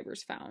carpet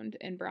fibers found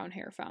and brown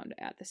hair found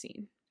at the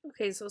scene.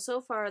 Okay,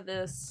 so far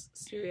this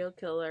serial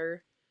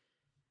killer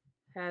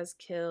has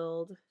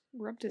killed...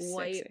 We're up to 6,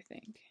 I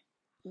think.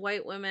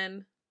 White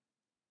women,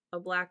 a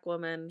black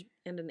woman,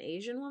 and an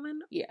Asian woman?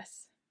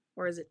 Yes.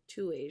 Or is it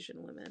 2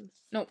 Asian women?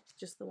 Nope.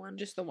 Just the one?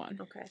 Just the one.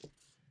 Okay.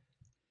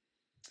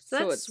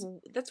 So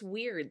that's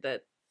weird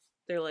that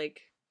they're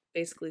like,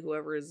 basically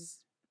whoever is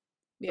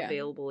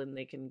available and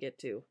they can get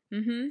to.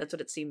 Mm-hmm. That's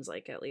what it seems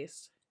like, at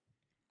least.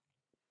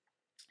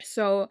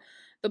 So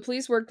the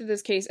police worked at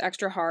this case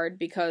extra hard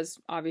because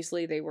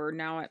obviously they were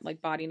now at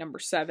like body number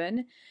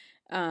 7.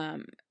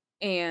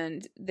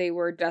 and they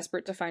were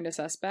desperate to find a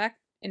suspect.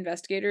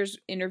 Investigators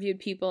interviewed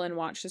people and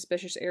watched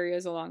suspicious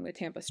areas along the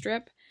Tampa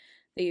Strip.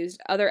 They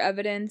used other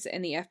evidence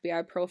and the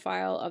FBI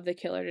profile of the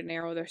killer to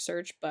narrow their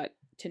search, but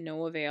to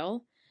no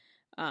avail.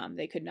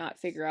 They could not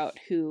figure out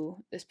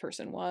who this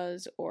person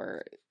was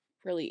or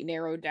really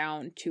narrow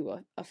down to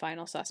a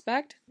final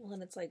suspect. Well,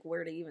 and it's like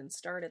where to even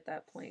start at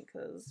that point,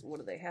 because what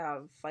do they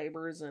have?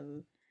 Fibers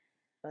and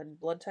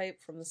blood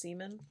type from the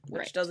semen,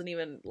 which doesn't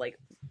even, like,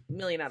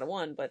 million out of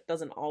one, but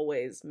doesn't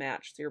always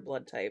match your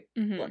blood type.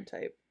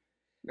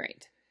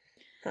 Right.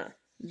 Huh.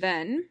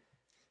 Then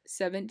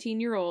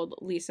 17-year-old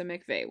Lisa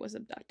McVeigh was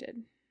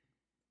abducted.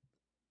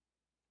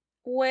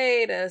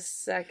 Wait a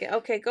second.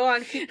 Okay, go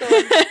on, keep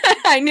going.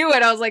 I knew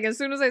it. I was like, as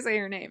soon as I say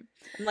her name.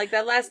 I'm like,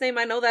 that last name,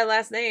 I know that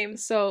last name.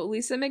 So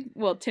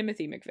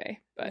Timothy McVeigh.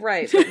 But...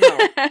 Right,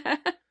 but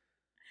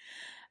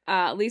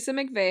no. Lisa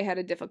McVeigh had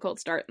a difficult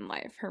start in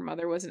life. Her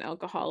mother was an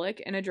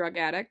alcoholic and a drug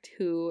addict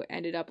who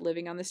ended up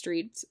living on the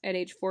streets. At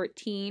age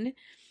 14,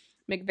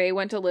 McVeigh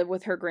went to live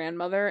with her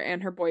grandmother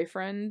and her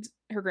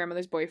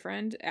grandmother's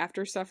boyfriend.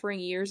 After suffering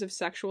years of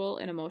sexual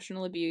and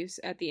emotional abuse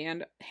at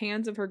the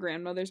hands of her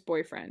grandmother's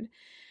boyfriend,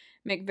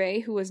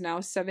 McVeigh, who was now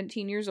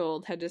 17 years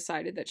old, had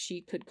decided that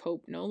she could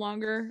cope no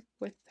longer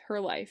with her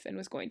life and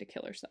was going to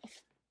kill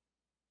herself.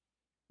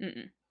 No,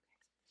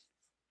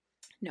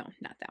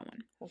 not that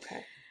one.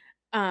 Okay.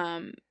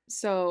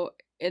 So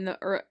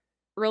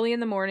early in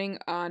the morning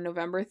on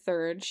November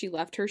 3rd, she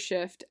left her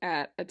shift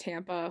at a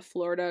Tampa,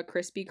 Florida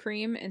Krispy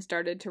Kreme and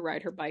started to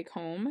ride her bike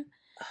home.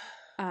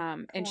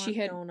 And she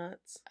had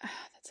donuts. That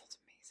sounds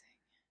amazing.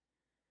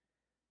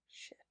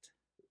 Shit.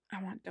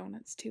 I want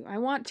donuts too. I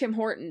want Tim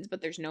Hortons,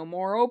 but there's no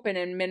more open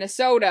in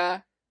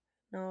Minnesota.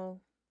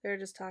 No, they're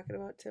just talking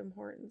about Tim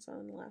Hortons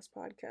on the last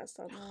podcast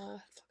on the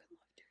left.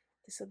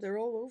 They said they're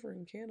all over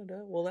in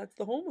Canada. Well, that's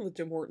the home of the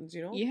Tim Hortons,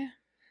 you know? Yeah.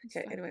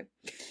 Okay, anyway.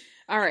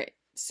 All right.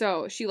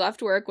 So she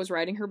left work, was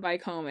riding her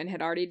bike home, and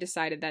had already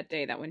decided that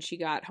day that when she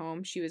got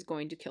home, she was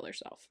going to kill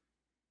herself.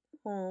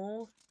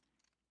 Oh.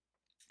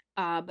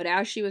 But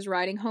as she was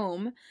riding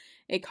home,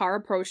 a car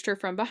approached her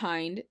from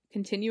behind,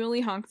 continually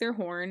honked their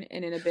horn,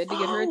 and in a bid to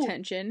get her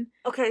attention...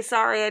 Okay,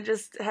 sorry, I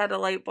just had a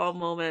light bulb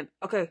moment.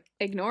 Okay.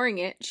 Ignoring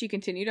it, she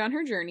continued on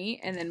her journey,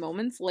 and then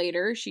moments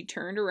later, she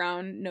turned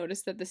around,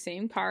 noticed that the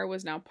same car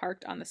was now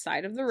parked on the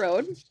side of the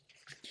road.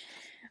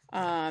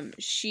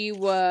 She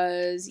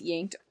was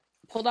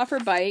pulled off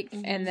her bike,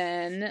 and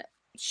then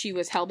she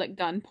was held at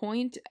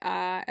gunpoint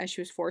as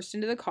she was forced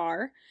into the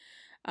car.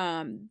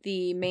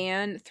 The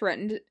man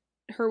threatened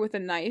her with a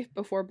knife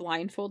before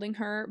blindfolding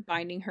her,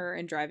 binding her,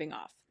 and driving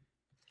off.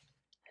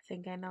 I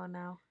think I know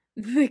now.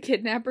 The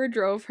kidnapper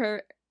drove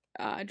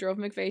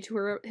McVeigh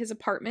to his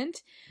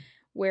apartment,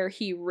 where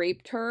he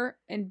raped her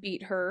and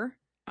beat her.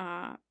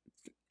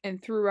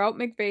 And throughout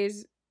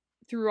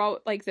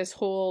like this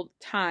whole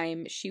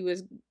time, she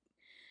was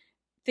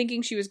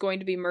thinking she was going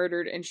to be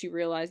murdered, and she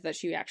realized that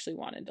she actually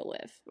wanted to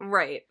live.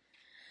 Right.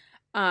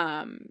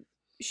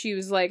 She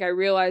was like, I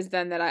realized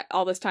then that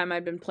all this time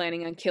I'd been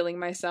planning on killing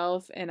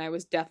myself, and I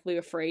was deathly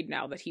afraid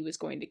now that he was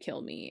going to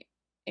kill me,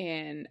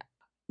 and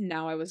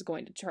now I was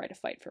going to try to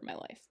fight for my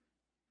life.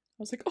 I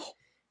was like, oh.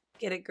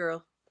 Get it,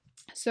 girl.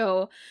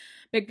 So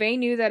McVeigh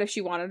knew that if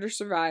she wanted to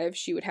survive,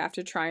 she would have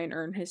to try and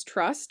earn his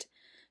trust.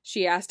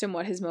 She asked him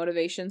what his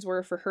motivations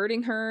were for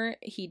hurting her.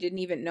 He didn't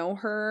even know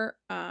her.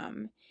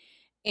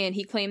 And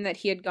he claimed that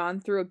he had gone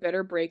through a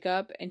bitter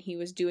breakup, and he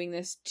was doing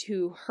this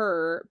to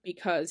her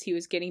because he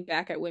was getting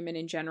back at women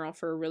in general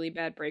for a really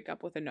bad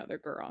breakup with another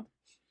girl.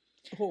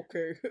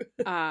 Okay.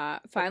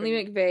 Finally,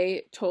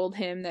 McVeigh told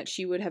him that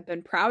she would have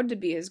been proud to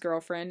be his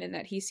girlfriend and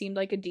that he seemed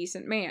like a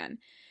decent man,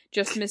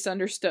 just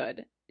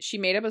misunderstood. She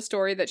made up a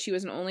story that she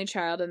was an only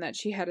child and that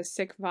she had a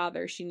sick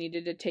father she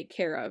needed to take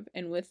care of.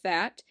 And with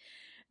that,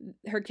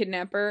 her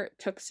kidnapper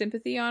took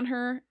sympathy on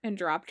her and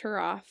dropped her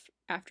off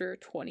after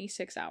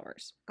 26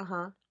 hours.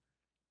 Uh-huh.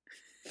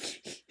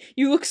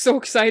 You look so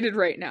excited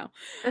right now.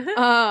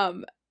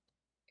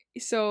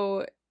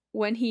 So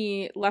when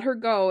he let her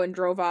go and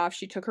drove off,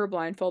 she took her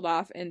blindfold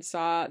off and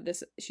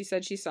she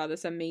said she saw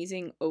this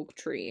amazing oak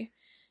tree.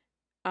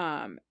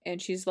 And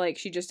she was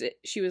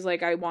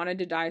like, I wanted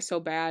to die so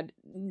bad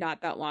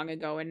not that long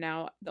ago, and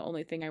now the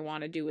only thing I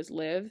want to do is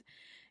live.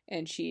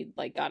 And she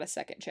like got a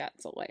second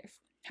chance at life.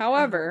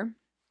 However,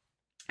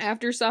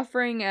 after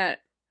suffering at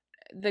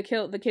the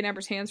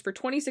kidnapper's hands for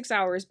 26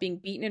 hours, being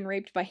beaten and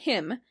raped by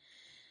him,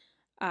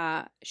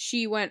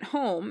 she went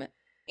home,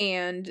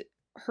 and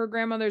her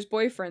grandmother's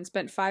boyfriend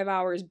spent 5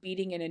 hours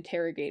beating and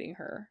interrogating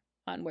her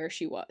on where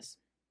she was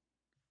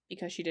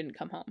because she didn't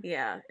come home.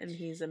 Yeah, and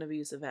he's an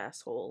abusive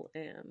asshole.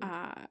 And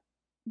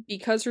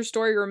because her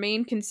story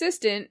remained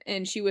consistent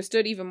and she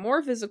withstood even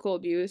more physical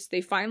abuse,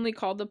 they finally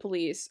called the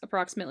police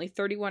approximately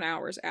 31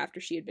 hours after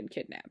she had been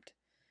kidnapped.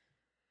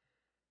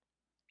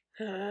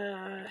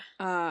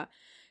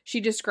 She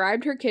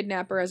described her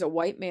kidnapper as a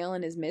white male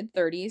in his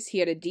mid-30s. He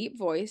had a deep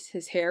voice,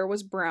 his hair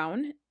was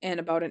brown and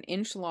about an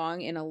inch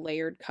long in a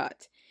layered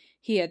cut.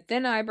 He had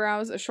thin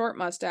eyebrows, a short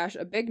mustache,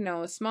 a big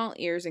nose, small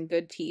ears, and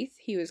good teeth.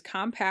 He was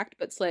compact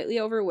but slightly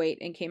overweight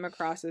and came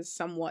across as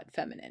somewhat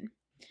feminine.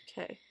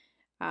 Okay.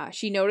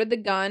 She noted the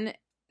gun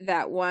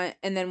and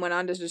then went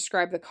on to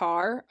describe the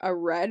car, a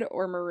red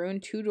or maroon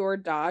two-door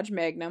Dodge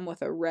Magnum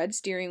with a red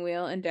steering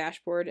wheel and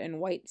dashboard and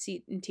white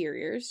seat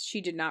interiors.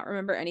 She did not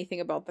remember anything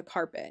about the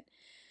carpet.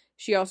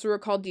 She also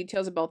recalled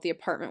details about the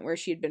apartment where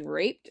she had been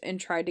raped and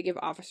tried to give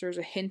officers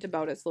a hint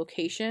about its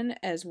location,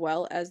 as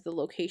well as the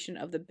location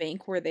of the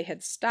bank where they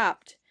had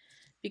stopped,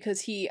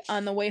 because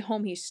on the way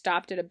home, he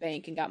stopped at a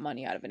bank and got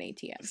money out of an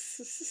ATM.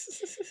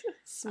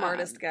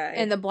 Smartest guy.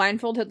 And the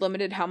blindfold had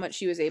limited how much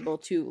she was able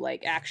to,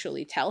 like,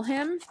 actually tell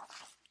him.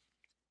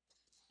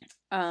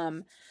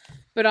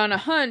 But on a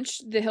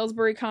hunch, the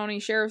Hillsborough County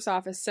Sheriff's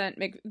Office sent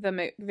the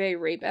McVeigh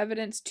rape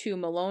evidence to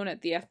Malone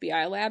at the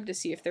FBI lab to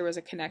see if there was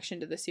a connection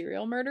to the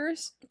serial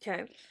murders.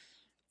 Okay.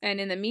 And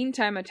in the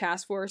meantime, a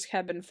task force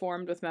had been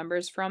formed with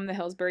members from the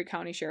Hillsborough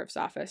County Sheriff's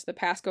Office, the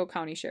Pasco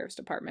County Sheriff's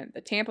Department,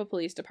 the Tampa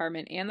Police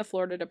Department, and the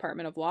Florida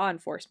Department of Law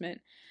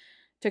Enforcement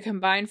to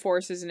combine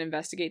forces and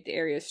investigate the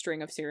area's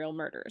string of serial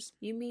murders.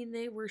 You mean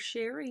they were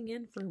sharing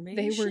information?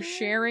 They were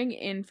sharing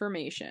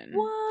information.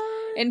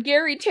 What? And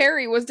Gary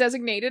Terry was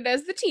designated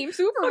as the team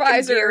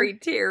supervisor. Gary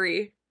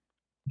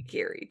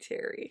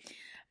Terry.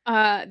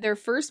 Their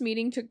first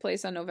meeting took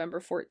place on November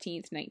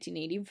 14th,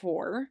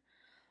 1984.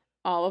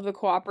 All of the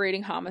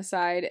cooperating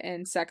homicide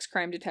and sex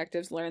crime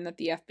detectives learned that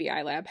the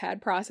FBI lab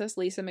had processed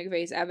Lisa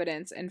McVeigh's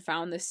evidence and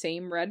found the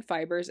same red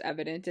fibers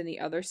evident in the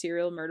other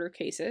serial murder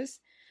cases.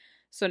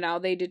 So now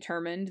they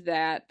determined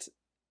that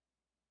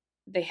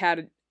they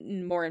had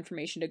more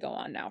information to go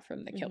on now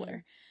from the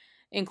killer,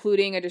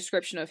 including a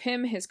description of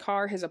him, his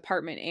car, his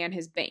apartment, and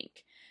his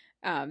bank.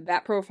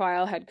 That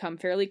profile had come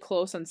fairly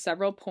close on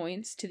several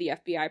points to the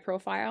FBI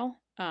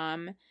profile.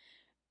 And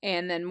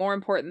then more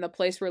important, the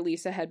place where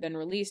Lisa had been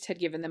released had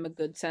given them a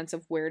good sense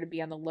of where to be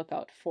on the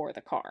lookout for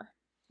the car.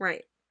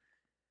 Right.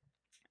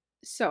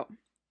 So,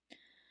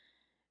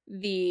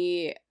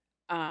 they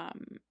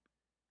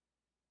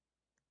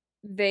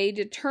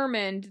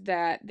determined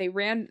that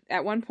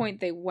at one point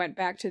they went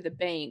back to the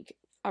bank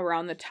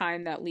around the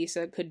time that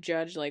Lisa could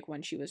judge, like,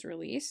 when she was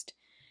released.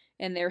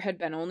 And there had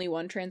been only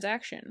one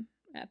transaction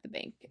at the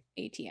bank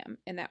ATM,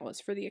 and that was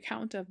for the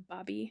account of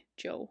Bobby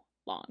Joe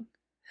Long.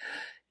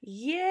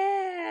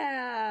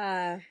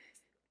 Yeah.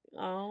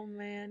 Oh,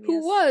 man. Who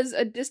was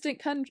a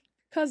distant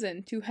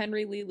cousin to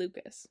Henry Lee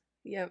Lucas.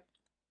 Yep.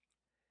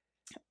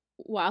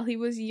 While he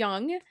was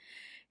young,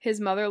 his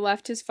mother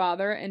left his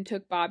father and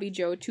took Bobby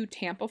Joe to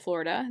Tampa,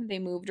 Florida. They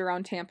moved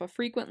around Tampa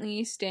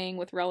frequently, staying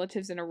with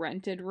relatives in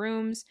rented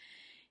rooms.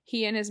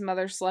 He and his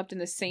mother slept in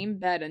the same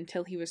bed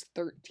until he was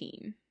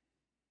 13.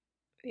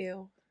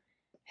 Ew.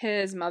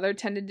 His mother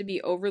tended to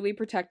be overly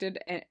protective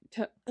and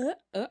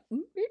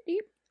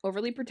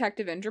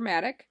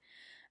dramatic.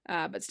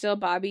 But still,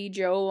 Bobby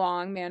Joe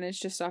Long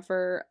managed to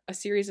suffer a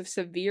series of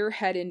severe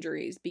head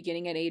injuries,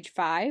 beginning at age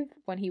 5,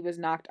 when he was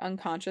knocked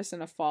unconscious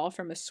in a fall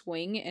from a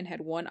swing and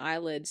had one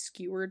eyelid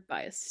skewered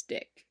by a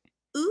stick.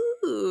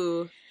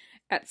 Ooh.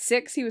 At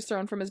 6, he was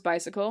thrown from his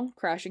bicycle,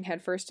 crashing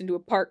headfirst into a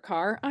parked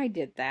car. I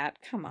did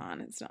that. Come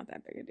on, it's not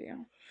that big a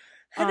deal.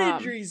 Head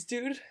injuries,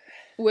 dude.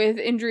 With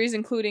injuries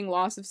including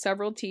loss of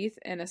several teeth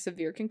and a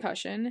severe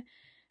concussion.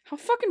 How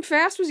fucking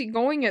fast was he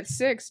going at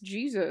 6?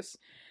 Jesus.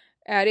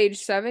 At age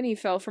 7, he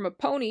fell from a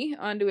pony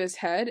onto his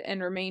head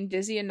and remained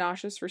dizzy and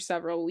nauseous for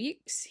several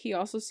weeks. He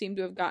also seemed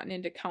to have gotten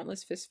into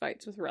countless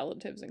fistfights with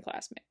relatives and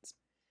classmates.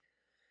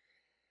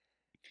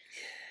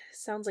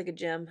 Sounds like a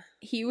gem.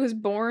 He was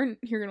born,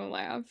 you're gonna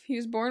laugh, he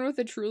was born with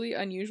a truly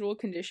unusual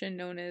condition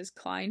known as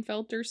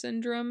Klinefelter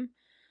syndrome,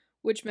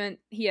 which meant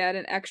he had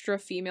an extra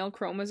female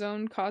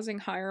chromosome causing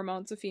higher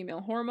amounts of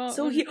female hormone.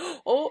 So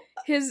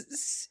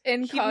caused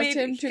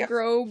him to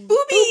grow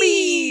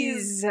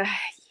boobies. Yeah.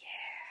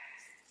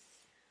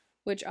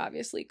 Which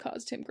obviously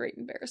caused him great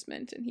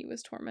embarrassment, and he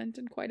was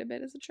tormented quite a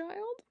bit as a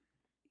child.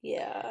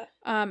 Yeah.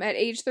 At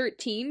age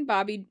 13,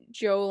 Bobby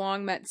Joe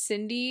Long met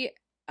Cindy,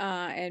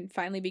 and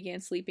finally began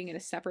sleeping in a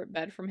separate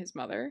bed from his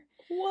mother.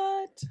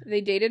 What?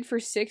 They dated for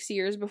 6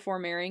 years before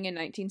marrying in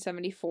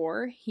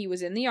 1974. He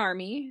was in the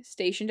Army,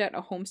 stationed at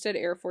a Homestead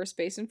Air Force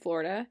Base in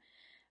Florida.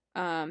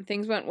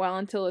 Things went well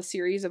until a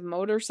serious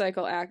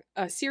motorcycle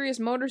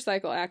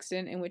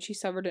accident in which he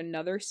suffered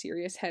another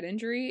serious head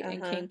injury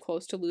and came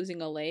close to losing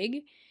a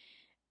leg.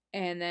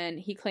 And then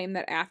he claimed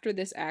that after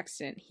this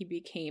accident, he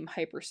became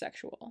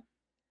hypersexual.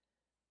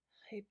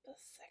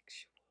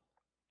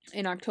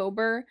 In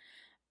October,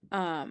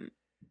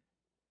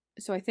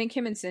 so I think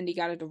him and Cindy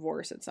got a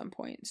divorce at some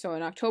point. So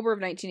in October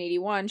of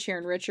 1981,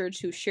 Sharon Richards,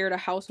 who shared a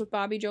house with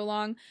Bobby Joe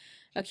Long,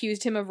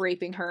 accused him of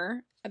raping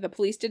her. The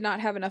police did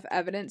not have enough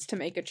evidence to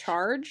make a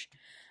charge.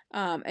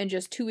 And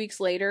just 2 weeks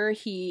later,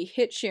 he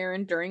hit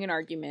Sharon during an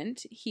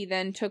argument. He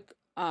then took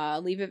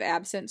leave of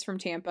absence from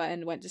Tampa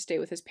and went to stay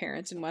with his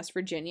parents in West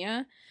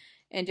Virginia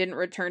and didn't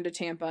return to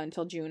Tampa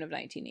until June of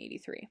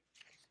 1983.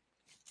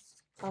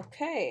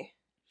 Okay.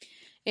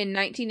 In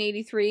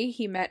 1983,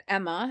 he met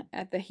Emma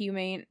at the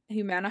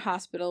Humana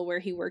Hospital where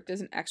he worked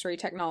as an x-ray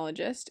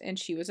technologist, and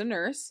she was a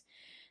nurse.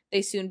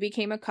 They soon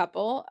became a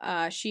couple.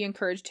 She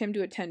encouraged him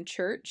to attend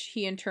church.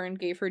 He in turn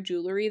gave her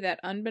jewelry that,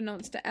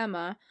 unbeknownst to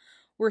Emma,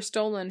 were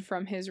stolen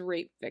from his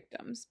rape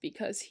victims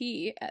because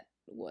he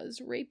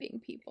was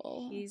raping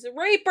people. He's a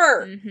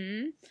raper!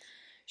 Mm-hmm.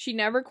 She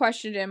never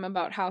questioned him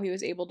about how he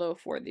was able to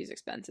afford these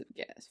expensive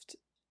gifts.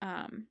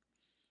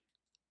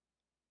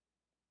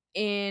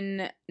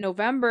 In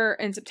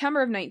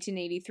September of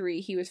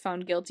 1983, he was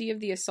found guilty of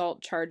the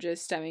assault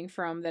charges stemming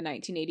from the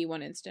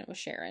 1981 incident with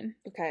Sharon.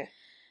 Okay.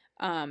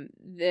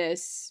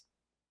 This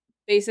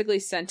basically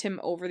sent him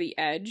over the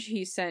edge.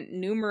 He sent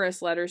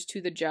numerous letters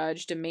to the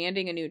judge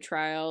demanding a new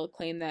trial,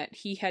 claimed that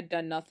he had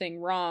done nothing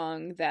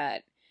wrong,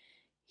 that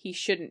he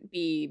shouldn't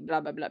be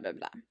blah, blah, blah, blah,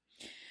 blah.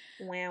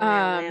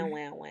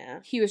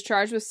 Wow. He was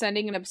charged with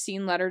sending an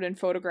obscene letter and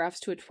photographs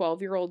to a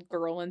 12-year-old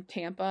girl in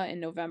Tampa in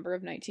November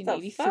of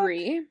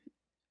 1983.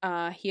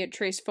 He had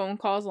traced phone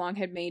calls Long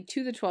had made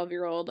to the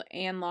 12-year-old,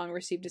 and Long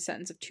received a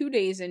sentence of 2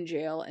 days in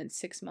jail and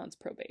 6 months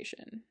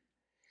probation.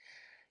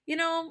 You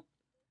know,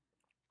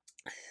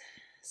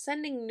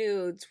 sending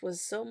nudes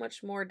was so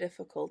much more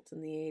difficult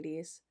in the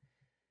 80s.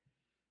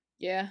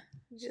 Yeah.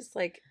 Just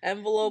like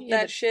envelope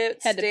that shit,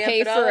 had stamp to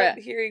pay it for up.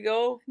 it. Here you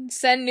go.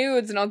 Send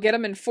nudes and I'll get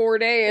them in 4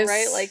 days.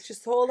 Right? Like,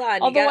 just hold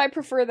on. Although I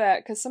prefer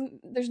that because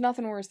there's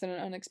nothing worse than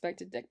an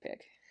unexpected dick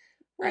pic.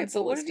 Right,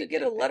 but what if you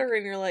get a letter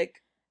and you're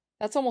like...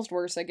 That's almost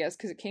worse, I guess,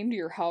 because it came to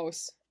your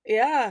house.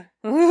 Yeah.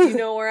 You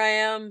know where I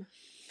am.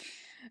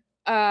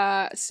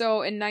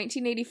 So in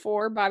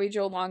 1984, Bobby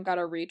Joe Long got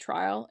a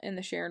retrial in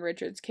the Sharon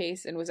Richards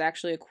case and was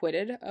actually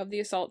acquitted of the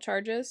assault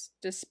charges,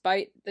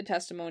 despite the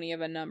testimony of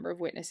a number of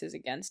witnesses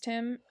against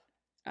him.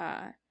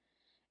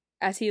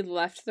 As he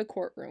left the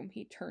courtroom,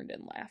 he turned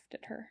and laughed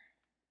at her.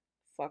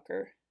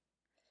 Fucker.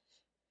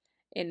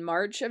 In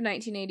March of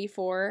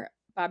 1984,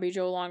 Bobby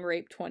Joe Long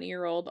raped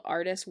 20-year-old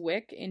Ardis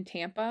Wick in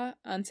Tampa.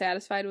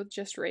 Unsatisfied with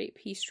just rape,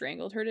 he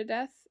strangled her to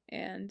death,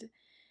 and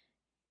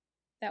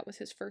that was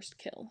his first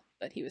kill,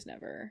 but he was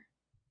never,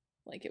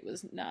 it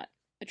was not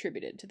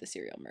attributed to the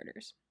serial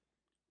murders.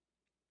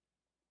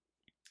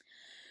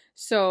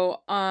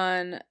 So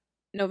on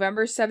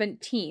November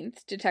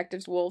 17th,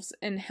 Detectives Wolfs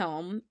and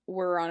Helm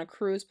were on a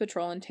cruise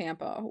patrol in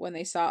Tampa when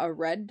they saw a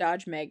red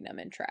Dodge Magnum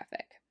in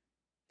traffic.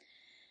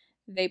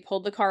 They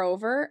pulled the car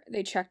over,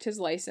 they checked his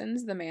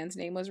license. The man's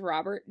name was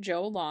Robert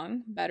Joe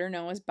Long, better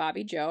known as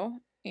Bobby Joe,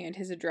 and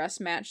his address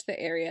matched the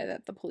area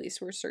that the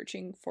police were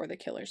searching for the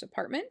killer's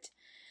apartment.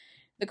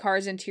 The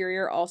car's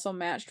interior also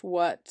matched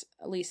what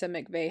Lisa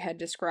McVeigh had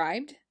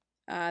described.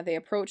 They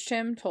approached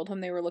him, told him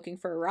they were looking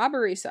for a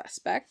robbery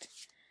suspect.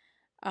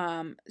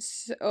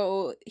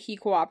 So he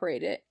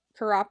cooperated,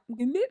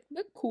 and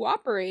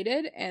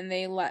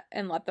they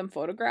let them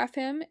photograph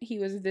him. He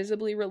was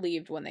visibly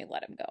relieved when they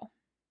let him go.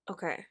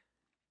 Okay.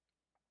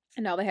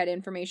 And now they had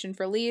information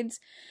for leads.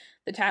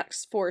 The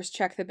task force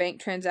checked the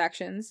bank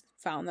transactions,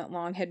 found that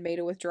Long had made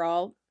a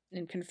withdrawal,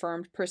 and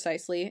confirmed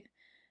precisely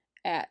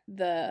at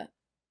that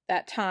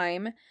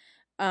time.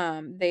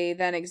 They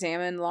then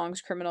examined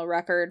Long's criminal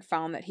record,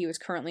 found that he was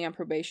currently on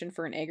probation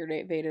for an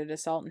aggravated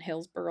assault in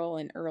Hillsborough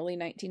in early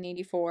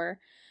 1984.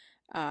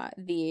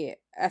 The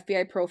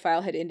FBI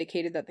profile had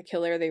indicated that the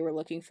killer they were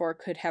looking for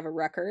could have a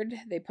record.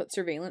 They put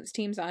surveillance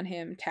teams on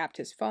him, tapped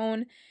his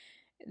phone.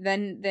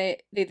 Then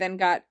they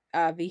got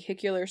a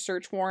vehicular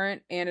search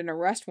warrant and an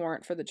arrest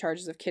warrant for the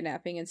charges of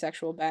kidnapping and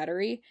sexual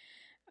battery.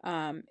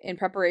 In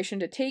preparation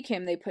to take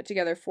him, they put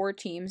together 4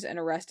 teams: an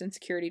arrest and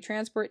security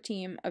transport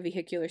team, a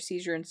vehicular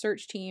seizure and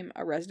search team,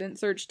 a resident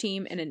search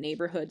team, and a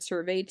neighborhood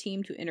survey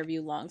team to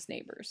interview Long's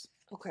neighbors.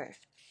 Okay.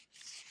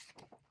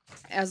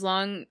 As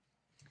Long...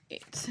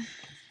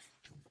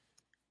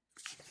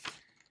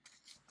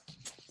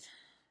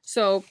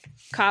 So,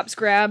 cops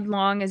grabbed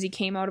Long as he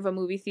came out of a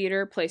movie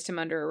theater, placed him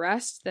under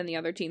arrest. Then the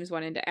other teams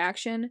went into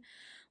action.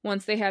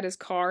 Once they had his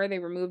car, they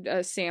removed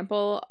a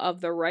sample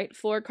of the right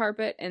floor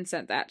carpet and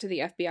sent that to the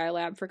FBI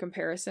lab for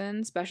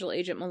comparison. Special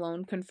Agent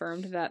Malone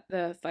confirmed that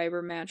the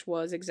fiber match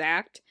was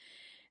exact.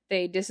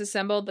 They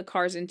disassembled the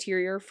car's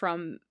interior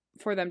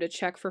for them to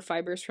check for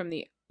fibers from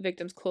the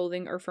victim's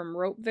clothing or from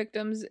rope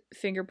victims,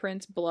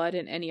 fingerprints, blood,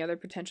 and any other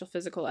potential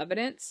physical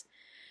evidence.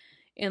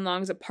 In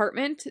Long's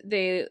apartment,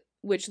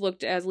 which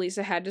looked as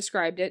Lisa had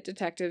described it,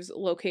 detectives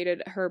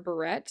located her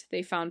barrette.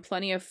 They found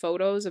plenty of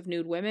photos of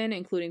nude women,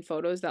 including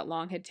photos that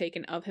Long had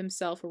taken of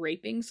himself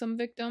raping some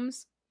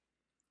victims.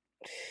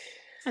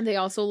 And they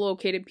also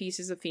located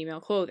pieces of female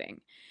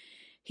clothing.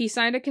 He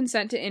signed a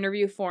consent to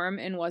interview form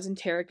and was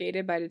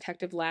interrogated by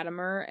Detective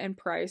Latimer and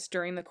Price.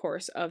 During the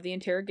course of the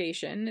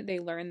interrogation, they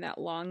learned that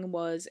Long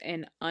was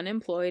an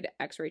unemployed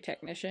x-ray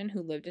technician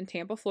who lived in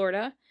Tampa,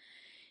 Florida.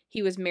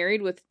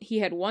 He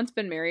had once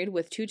been married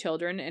with 2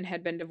 children and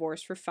had been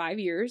divorced for 5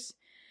 years.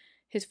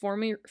 His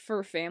former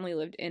family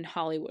lived in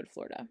Hollywood,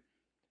 Florida.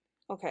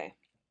 Okay.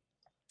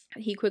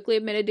 He quickly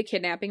admitted to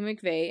kidnapping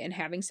McVeigh and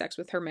having sex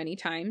with her many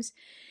times.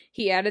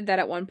 He added that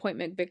at one point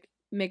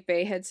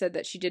McVeigh had said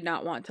that she did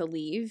not want to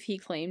leave. He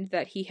claimed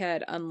that he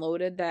had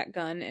unloaded that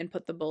gun and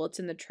put the bullets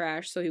in the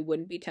trash so he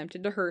wouldn't be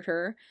tempted to hurt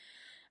her.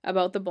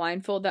 About the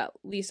blindfold that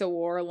Lisa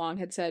wore, Long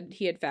had said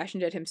he had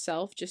fashioned it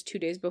himself just 2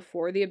 days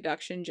before the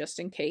abduction, just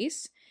in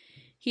case.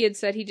 He had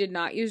said he did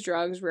not use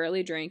drugs,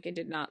 rarely drank, and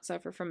did not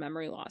suffer from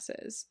memory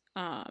losses.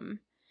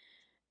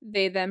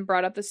 They then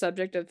brought up the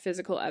subject of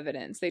physical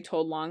evidence. They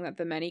told Long that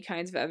the many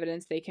kinds of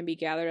evidence they can be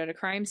gathered at a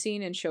crime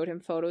scene and showed him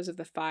photos of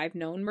the 5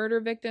 known murder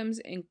victims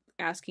and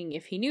asking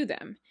if he knew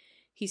them.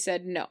 He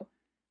said no.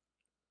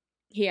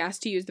 He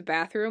asked to use the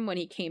bathroom. When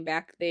he came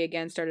back, they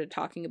again started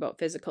talking about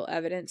physical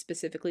evidence,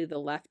 specifically the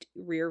left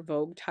rear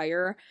Vogue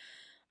tire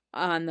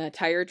on the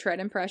tire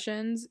tread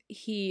impressions.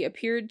 He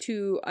appeared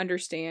to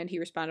understand. He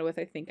responded with,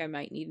 "I think I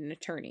might need an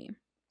attorney."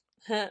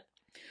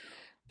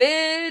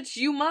 Bitch,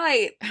 you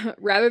might.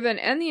 Rather than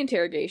end the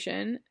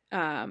interrogation,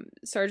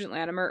 Sergeant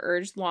Latimer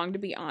urged Long to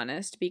be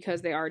honest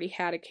because they already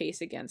had a case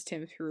against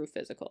him through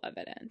physical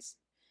evidence.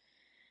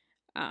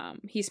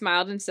 He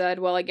smiled and said,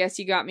 "Well, I guess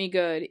you got me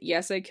good.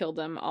 Yes, I killed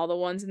them. All the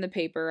ones in the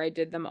paper, I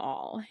did them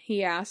all."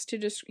 He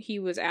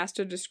was asked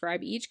to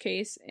describe each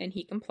case, and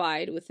he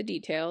complied with the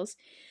details.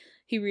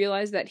 He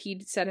realized that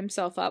he'd set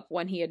himself up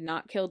when he had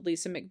not killed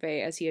Lisa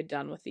McVeigh as he had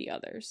done with the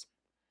others.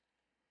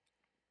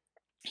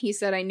 He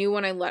said, "I knew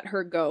when I let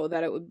her go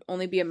that it would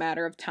only be a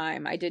matter of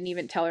time. I didn't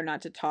even tell her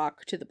not to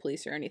talk to the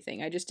police or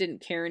anything. I just didn't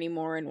care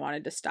anymore and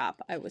wanted to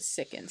stop. I was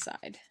sick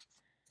inside."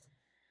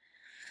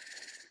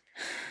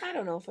 I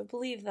don't know if I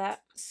believe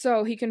that.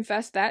 So he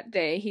confessed that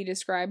day. He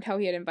described how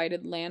he had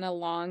invited Lana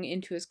Long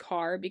into his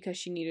car because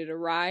she needed a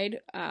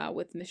ride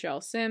with Michelle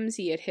Sims.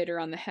 He had hit her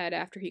on the head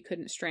after he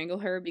couldn't strangle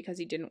her because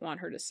he didn't want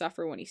her to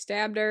suffer when he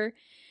stabbed her.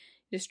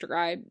 He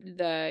described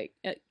the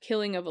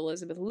killing of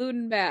Elizabeth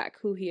Ludenbach,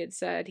 who he had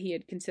said he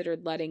had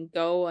considered letting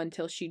go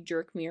until she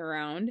jerked me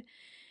around.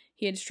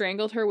 He had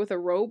strangled her with a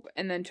rope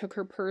and then took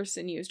her purse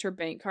and used her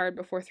bank card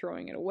before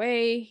throwing it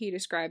away. He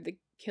described the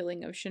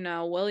killing of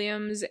Chanel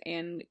Williams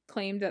and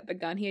claimed that the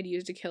gun he had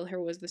used to kill her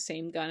was the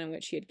same gun in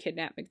which he had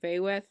kidnapped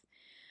McVeigh with.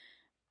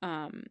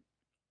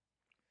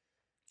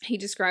 He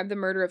described the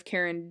murder of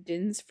Karen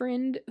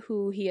Dinsfriend,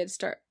 who he had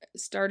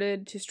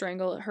started to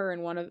strangle her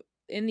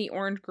in the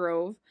orange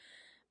grove,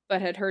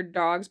 but had heard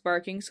dogs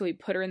barking, so he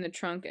put her in the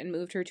trunk and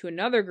moved her to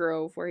another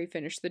grove where he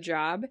finished the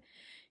job.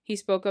 He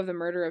spoke of the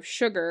murder of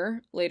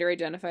Sugar, later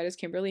identified as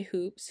Kimberly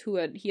Hoops, who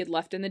he had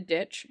left in the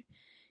ditch.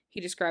 He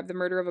described the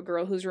murder of a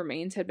girl whose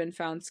remains had been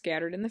found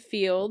scattered in the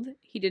field.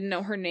 He didn't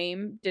know her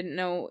name, didn't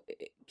know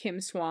Kim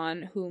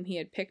Swan, whom he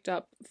had picked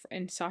up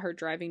and saw her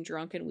driving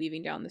drunk and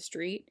weaving down the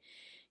street.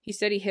 He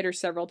said he hit her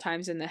several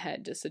times in the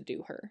head to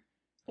subdue her.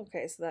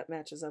 Okay, so that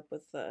matches up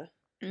with the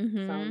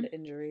found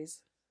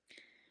injuries.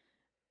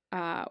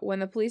 When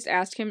the police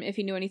asked him if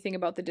he knew anything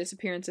about the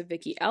disappearance of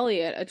Vicky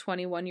Elliott, a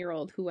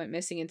 21-year-old who went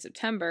missing in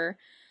September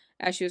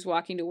as she was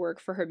walking to work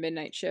for her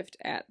midnight shift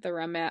at the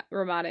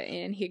Ramada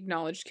Inn, he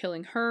acknowledged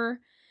killing her.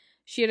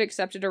 She had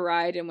accepted a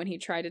ride, and when he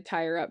tried to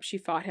tie her up, she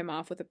fought him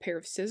off with a pair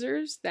of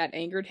scissors. That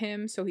angered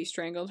him, so he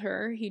strangled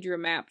her. He drew a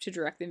map to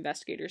direct the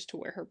investigators to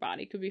where her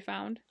body could be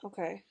found.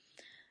 Okay.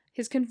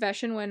 His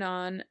confession went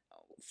on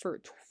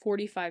for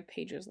 45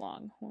 pages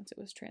long once it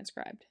was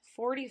transcribed.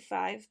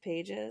 45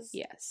 pages?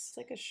 Yes. It's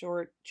like a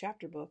short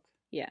chapter book.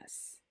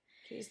 Yes.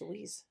 Jeez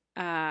Louise.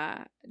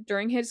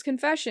 During his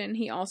confession,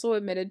 he also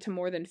admitted to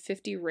more than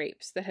 50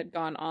 rapes that had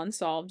gone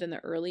unsolved in the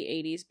early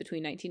 80s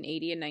between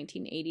 1980 and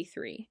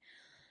 1983.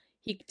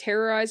 He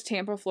terrorized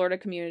Tampa, Florida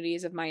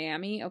communities of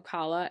Miami,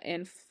 Ocala,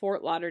 and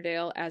Fort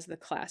Lauderdale as the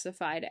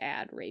classified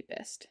ad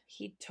rapist.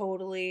 He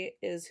totally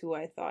is who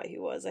I thought he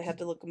was. I had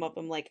to look him up.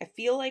 I'm like, I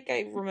feel like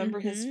I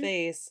remember his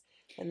face,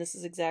 and this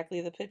is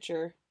exactly the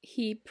picture.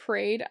 He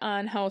preyed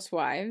on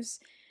housewives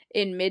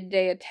in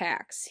midday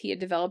attacks. He had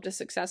developed a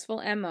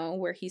successful MO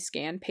where he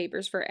scanned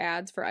papers for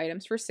ads for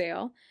items for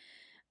sale.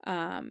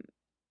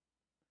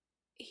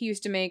 He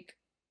used to make...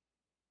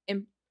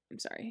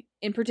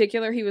 In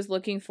particular, he was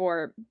looking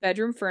for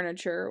bedroom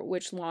furniture,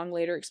 which Long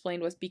later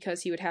explained was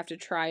because he would have to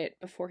try it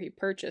before he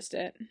purchased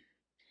it.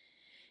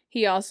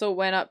 He also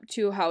went up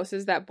to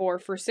houses that bore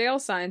for sale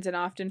signs and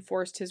often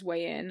forced his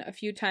way in. A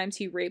few times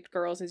he raped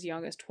girls as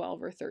young as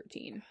 12 or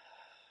 13.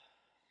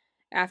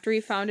 After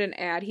he found an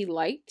ad he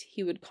liked,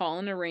 he would call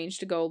and arrange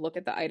to go look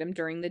at the item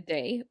during the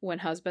day when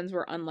husbands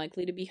were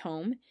unlikely to be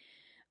home.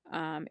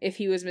 If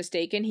he was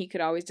mistaken, he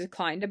could always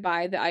decline to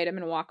buy the item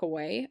and walk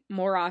away.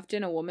 More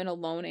often, a woman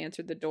alone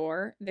answered the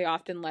door. They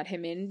often let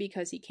him in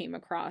because he came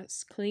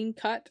across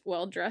clean-cut,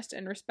 well-dressed,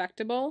 and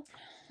respectable.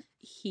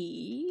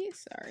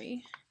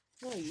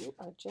 No, you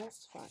are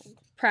just fine.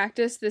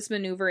 Practiced this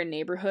maneuver in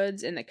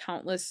neighborhoods in the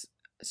countless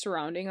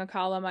surrounding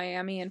Ocala,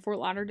 Miami, and Fort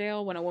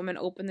Lauderdale. When a woman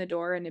opened the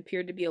door and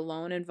appeared to be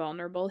alone and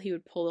vulnerable, he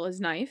would pull his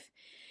knife.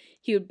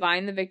 He would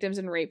bind the victims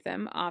and rape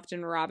them,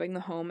 often robbing the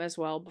home as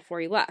well before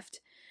he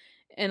left.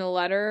 In a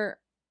letter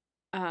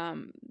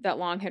that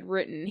Long had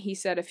written, he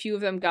said a few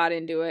of them got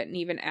into it and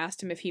even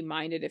asked him if he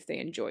minded if they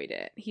enjoyed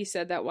it. He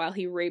said that while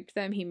he raped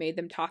them, he made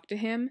them talk to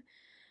him.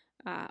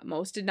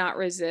 Most did not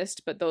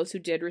resist, but those who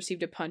did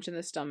received a punch in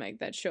the stomach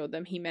that showed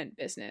them he meant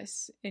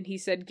business. And he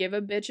said, give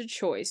a bitch a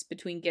choice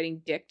between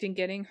getting dicked and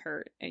getting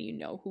hurt, and you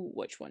know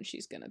which one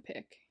she's gonna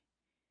pick.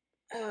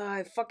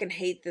 I fucking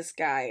hate this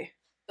guy.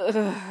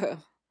 Ugh.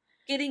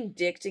 Getting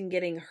dicked and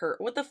getting hurt.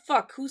 What the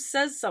fuck? Who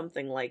says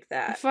something like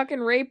that? A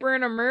fucking raper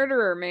and a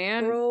murderer,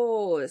 man.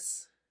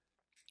 Gross.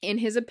 In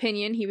his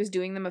opinion, he was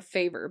doing them a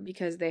favor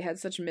because they had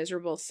such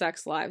miserable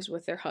sex lives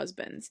with their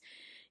husbands.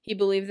 He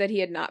believed that he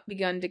had not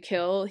begun to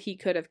kill. He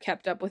could have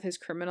kept up with his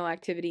criminal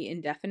activity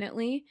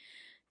indefinitely.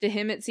 To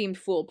him, it seemed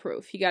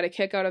foolproof. He got a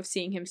kick out of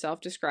seeing himself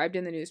described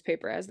in the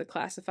newspaper as the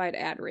classified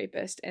ad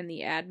rapist and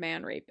the ad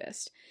man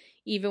rapist.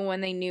 Even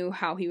when they knew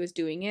how he was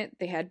doing it,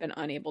 they had been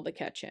unable to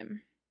catch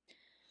him.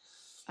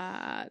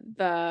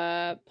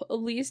 The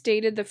police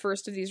dated the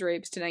first of these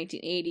rapes to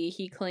 1980.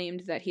 He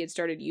claimed that he had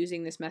started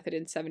using this method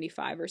in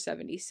 75 or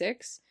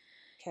 76.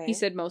 Okay. He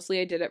said,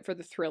 mostly I did it for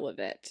the thrill of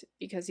it,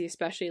 because he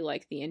especially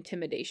liked the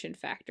intimidation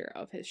factor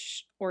of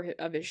his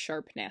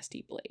sharp,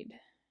 nasty blade.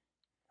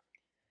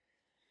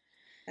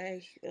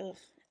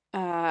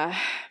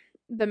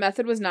 The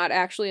method was not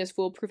actually as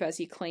foolproof as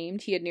he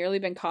claimed. He had nearly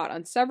been caught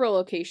on several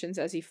occasions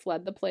as he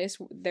fled the place.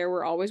 There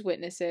were always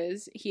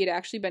witnesses. He had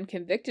actually been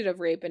convicted of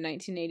rape in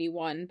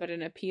 1981, but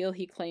in appeal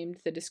he claimed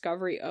the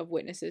discovery of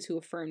witnesses who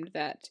affirmed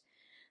that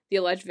the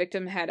alleged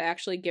victim had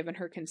actually given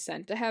her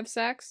consent to have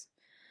sex.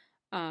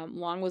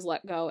 Long was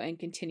let go and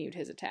continued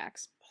his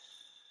attacks.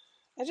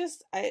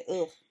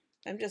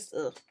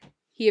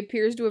 He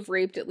appears to have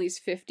raped at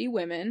least 50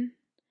 women,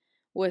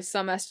 with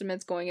some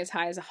estimates going as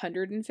high as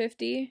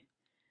 150.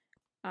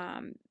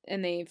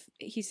 And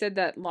he said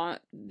that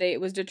it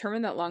was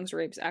determined that Long's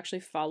rapes actually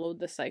followed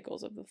the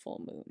cycles of the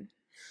full moon.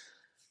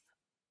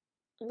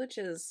 Which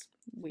is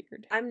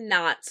weird. I'm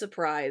not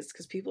surprised,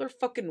 because people are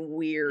fucking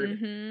weird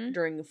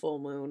during the full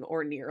moon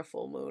or near a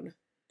full moon.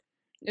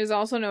 It was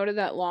also noted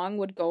that Long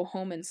would go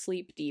home and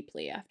sleep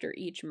deeply after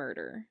each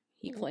murder.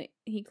 He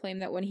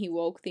claimed that when he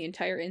woke, the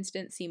entire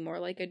incident seemed more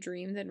like a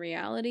dream than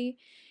reality.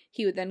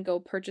 He would then go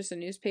purchase a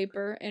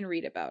newspaper and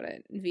read about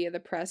it. Via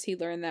the press, he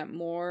learned that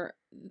more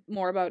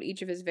about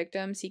each of his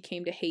victims. He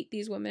came to hate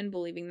these women,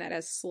 believing that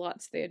as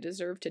sluts they had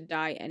deserved to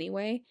die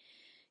anyway,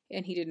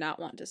 and he did not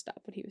want to stop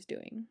what he was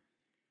doing.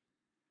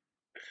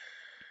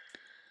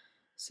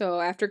 So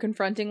after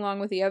confronting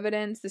Long with the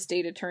evidence, the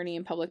state attorney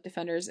and public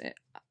defender's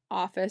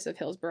office of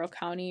Hillsborough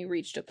County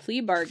reached a plea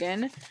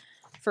bargain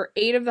for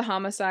 8 of the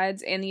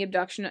homicides and the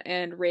abduction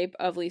and rape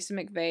of Lisa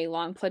McVeigh.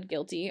 Long pled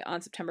guilty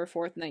on September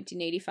 4th,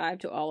 1985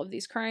 to all of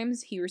these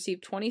crimes. He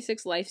received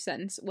 26 life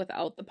sentences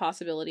without the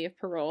possibility of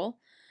parole,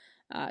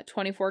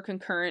 24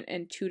 concurrent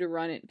and 2 to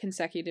run it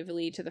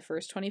consecutively to the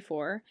first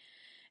 24,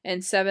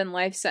 and 7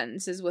 life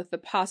sentences with the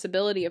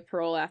possibility of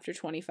parole after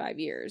 25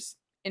 years.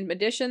 In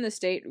addition, the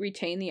state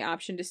retained the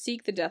option to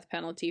seek the death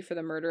penalty for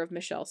the murder of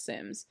Michelle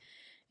Sims.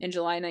 In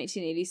July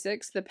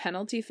 1986, the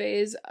penalty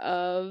phase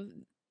of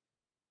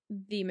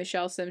the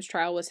Michelle Sims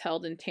trial was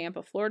held in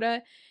Tampa,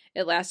 Florida.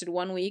 It lasted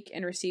 1 week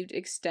and received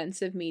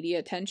extensive media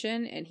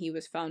attention, and he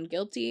was found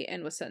guilty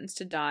and was sentenced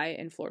to die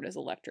in Florida's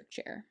electric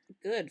chair.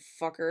 Good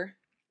fucker.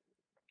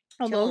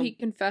 Although he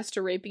confessed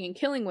to raping and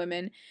killing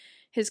women,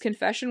 his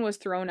confession was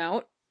thrown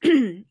out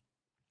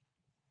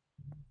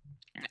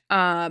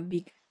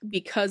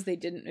because they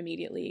didn't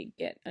immediately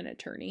get an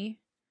attorney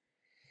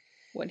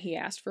when he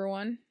asked for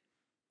one.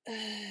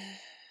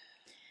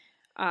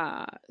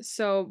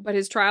 But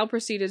his trial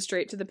proceeded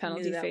straight to the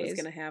penalty phase. That was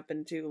gonna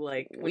happen too.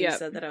 Like when you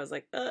said that, I was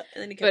like, and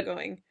then he kept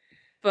going.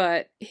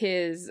 But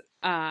his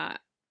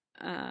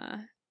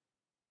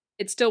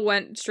it still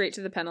went straight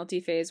to the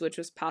penalty phase, which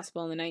was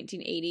possible in the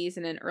 1980s,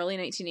 and in early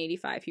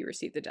 1985, he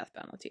received the death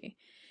penalty.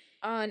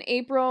 On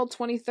April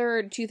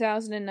 23rd,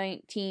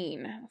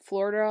 2019,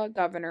 Florida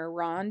Governor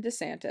Ron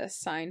DeSantis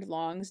signed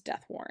Long's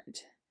death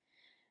warrant.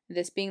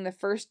 This being the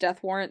first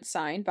death warrant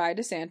signed by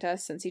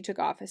DeSantis since he took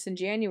office in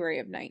January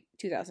of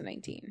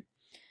 2019.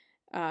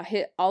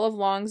 All of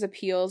Long's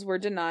appeals were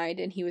denied,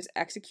 and he was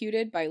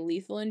executed by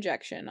lethal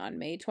injection on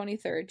May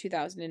 23rd,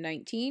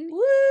 2019.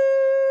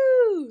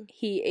 Woo!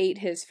 He ate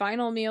his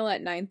final meal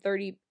at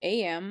 9:30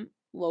 a.m.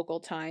 local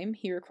time.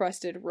 He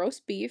requested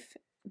roast beef,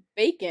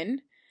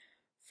 bacon,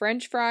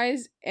 French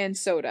fries, and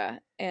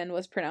soda, and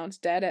was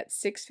pronounced dead at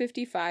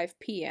 6:55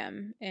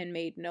 p.m. and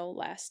made no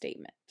last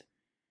statement.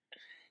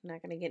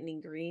 Not gonna get any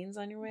greens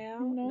on your way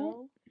out?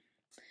 No.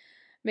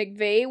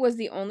 McVeigh was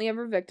the only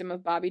ever victim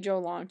of Bobby Joe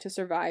Long to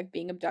survive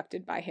being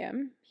abducted by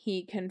him.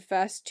 He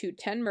confessed to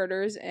 10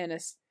 murders and a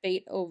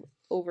spate of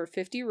over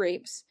 50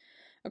 rapes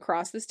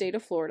across the state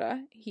of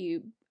Florida.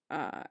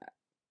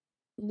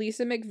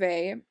 Lisa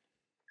McVeigh,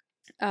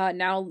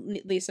 now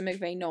Lisa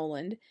McVeigh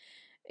Noland,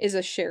 is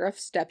a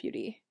sheriff's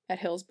deputy at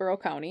Hillsborough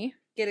County.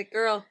 Get it,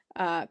 girl.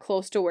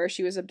 Close to where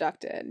she was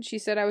abducted. She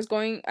said, I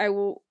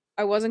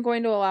wasn't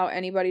going to allow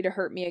anybody to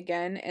hurt me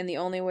again, and the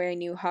only way I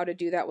knew how to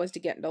do that was to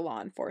get into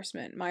law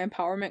enforcement. My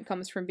empowerment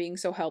comes from being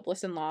so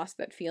helpless and lost,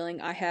 that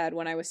feeling I had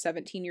when I was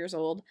 17 years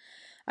old.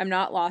 I'm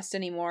not lost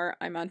anymore.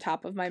 I'm on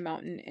top of my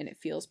mountain, and it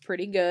feels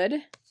pretty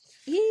good.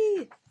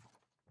 Yee.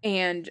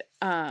 And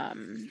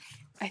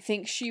I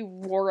think she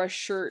wore a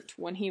shirt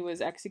when he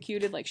was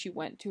executed. Like, she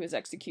went to his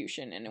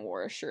execution and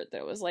wore a shirt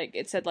that was like,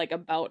 it said like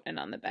about, and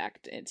on the back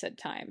it said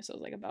time, so it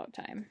was like about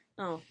time.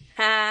 Oh,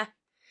 ha!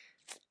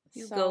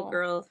 You go,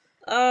 girl.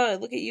 Oh,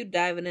 look at you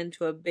diving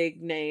into a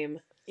big name.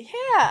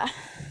 Yeah.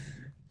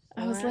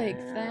 I was like,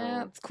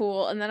 that's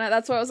cool. And then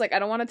that's why I was like, I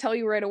don't want to tell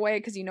you right away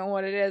because you know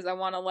what it is. I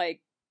want to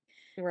like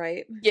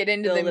get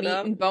into the meat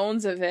and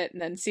bones of it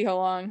and then see how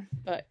long.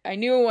 But I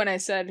knew when I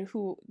said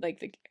who,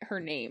 like her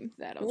name,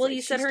 that I was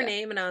you said her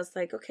name and I was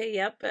like, okay,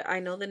 yep, but I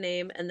know the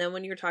name. And then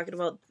when you were talking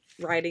about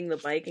riding the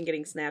bike and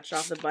getting snatched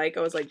off the bike,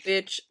 I was like,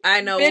 bitch,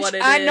 I know what it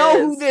is. I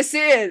know who this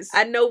is.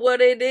 I know what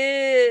it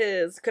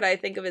is. Could I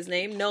think of his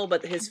name? No,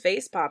 but his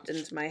face popped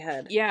into my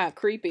head. Yeah,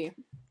 creepy.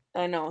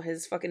 I know,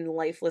 his fucking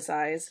lifeless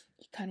eyes.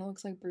 He kind of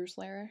looks like Bruce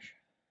Larish.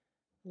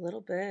 A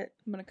little bit.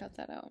 I'm gonna cut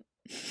that out.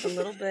 A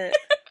little bit.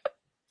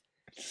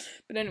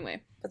 But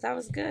anyway. But that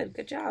was good.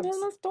 Good job. That's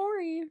the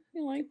story.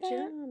 You like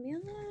that?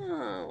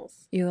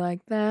 Yes. You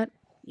like that?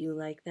 You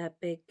like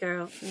that, big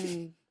girl?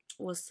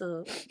 What's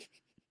up?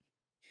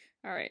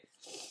 All right.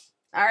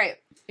 Are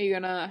you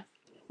gonna...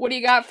 What do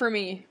you got for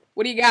me?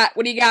 What do you got?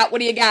 What do you got? What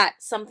do you got?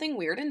 Something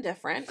weird and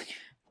different.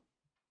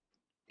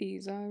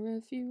 These are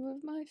a few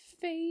of my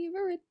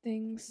favorite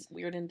things.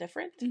 Weird and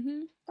different?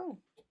 Mm-hmm. Oh,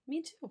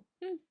 me too.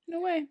 No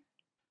way.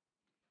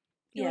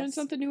 You learn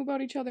something new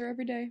about each other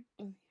every day.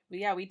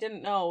 Yeah, we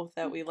didn't know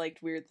that we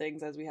liked weird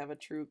things as we have a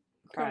true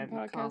crime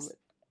podcast.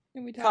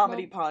 And we talk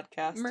comedy about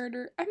podcast.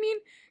 Murder. I mean,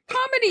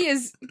 comedy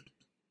is...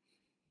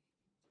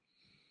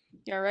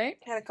 You alright?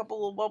 Had a couple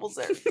little bubbles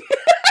there.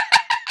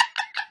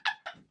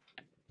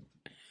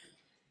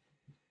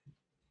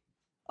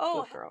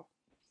 Oh, good girl.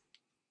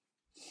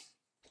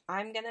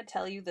 I'm going to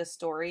tell you the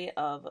story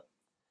of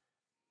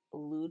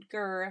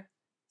Ludger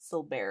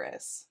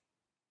Silberis.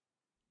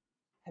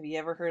 Have you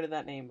ever heard of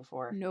that name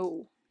before?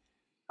 No.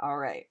 All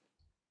right.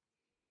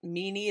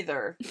 Me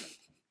neither.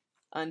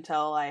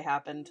 Until I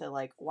happened to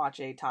like watch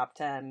a top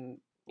 10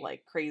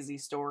 like crazy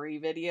story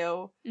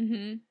video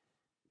on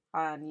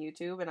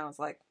YouTube, and I was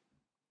like,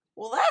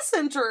 well, that's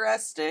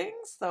interesting.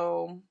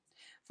 So,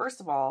 first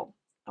of all,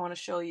 I want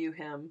to show you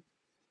him.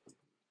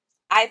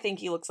 I think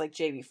he looks like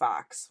Jamie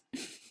Foxx.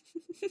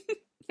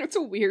 That's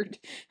a weird.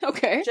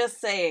 Okay. Just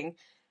saying.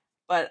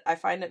 But I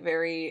find it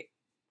very,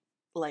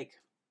 like,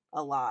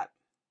 a lot.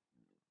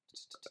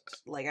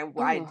 Like,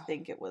 I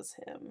think it was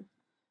him.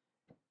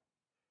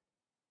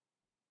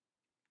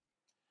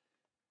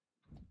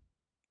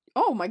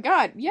 Oh my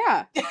god,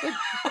 yeah.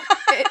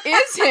 It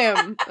is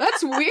him.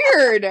 That's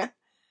weird.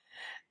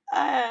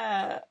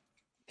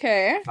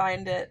 Okay. I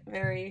find it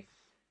very,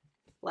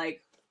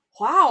 like,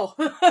 wow.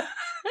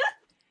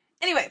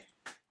 Anyway.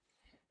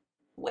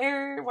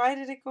 Why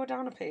did it go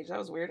down a page? That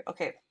was weird.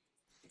 Okay.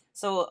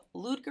 So,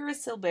 Ludger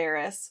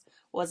Silberis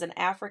was an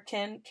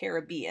African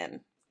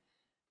Caribbean.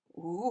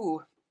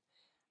 Ooh.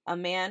 A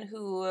man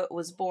who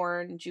was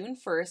born June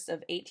 1st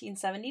of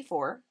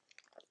 1874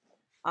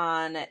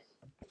 on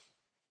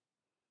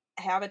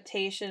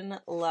Habitation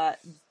La...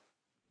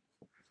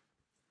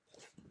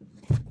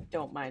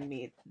 Don't mind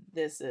me.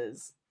 This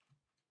is...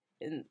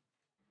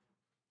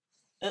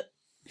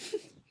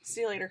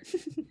 See you later.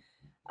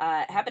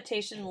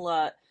 Habitation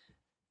La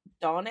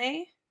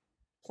Donne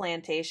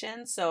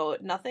plantation. So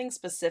nothing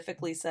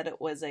specifically said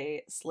it was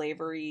a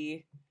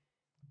slavery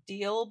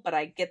deal, but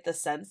I get the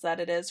sense that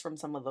it is from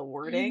some of the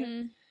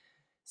wording.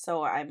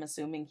 So I'm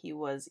assuming he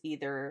was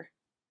either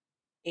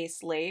a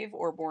slave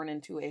or born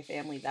into a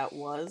family that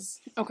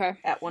was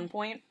at one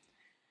point.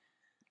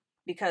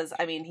 Because,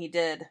 I mean, he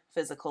did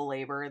physical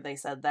labor. They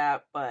said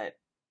that, but,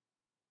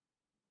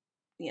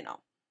 you know,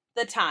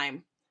 the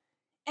time.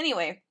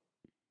 Anyway,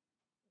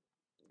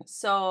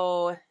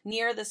 so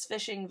near this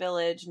fishing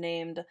village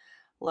named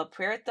La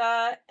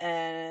Puerta,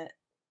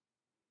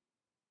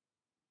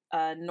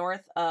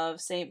 north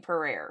of Saint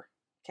Pierre.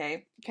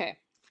 Okay? Okay.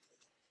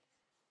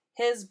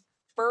 His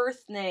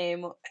birth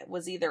name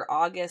was either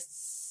August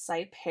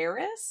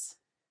Cyparis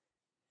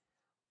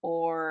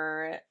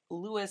or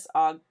Louis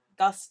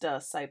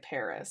Augusta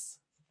Cyparis.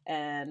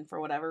 And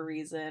for whatever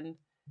reason,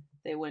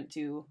 they went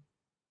to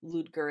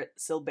Ludger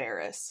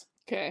Silberis.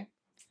 Okay.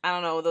 I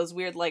don't know, those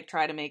weird, like,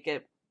 try to make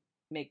it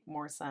make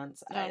more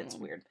sense. It's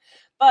weird.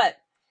 But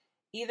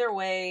either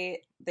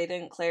way, they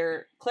didn't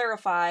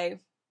clarify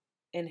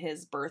in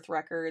his birth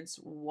records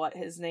what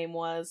his name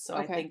was. So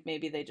I think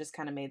maybe they just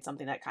kind of made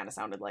something that kind of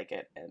sounded like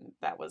it, and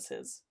that was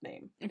his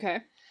name. Okay.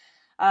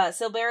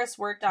 Silberis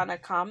worked on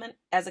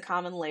as a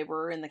common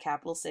laborer in the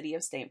capital city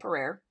of Saint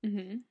Pierre,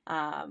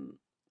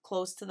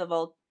 close to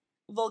the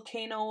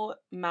volcano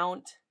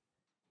Mount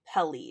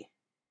Pelée,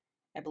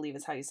 I believe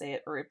is how you say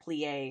it, or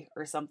Plie,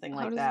 or something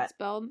like that. How is it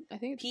spelled? I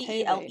think it's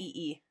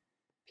P-E-L-E-E.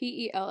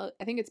 P-E-L,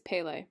 I think it's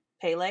Pele.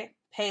 Pele?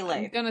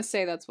 I'm gonna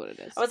say that's what it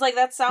is. I was like,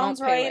 that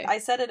sounds right. I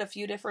said it a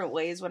few different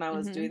ways when I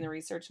was doing the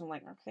research, and I'm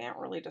like, I can't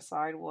really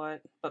decide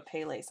what, but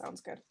Pele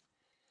sounds good.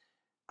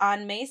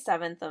 On May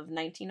 7th of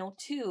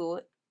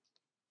 1902,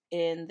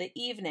 in the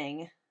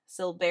evening,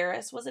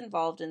 Silberis was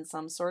involved in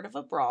some sort of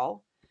a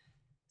brawl.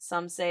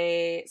 Some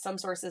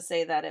sources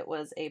say that it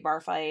was a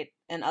bar fight,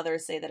 and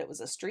others say that it was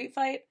a street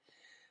fight.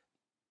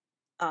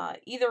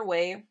 Either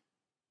way,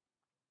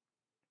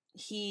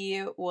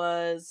 he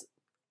was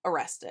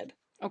arrested.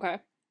 Okay.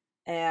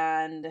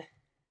 And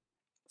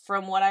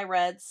from what I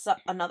read,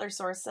 another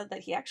source said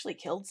that he actually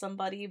killed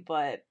somebody,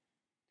 but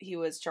he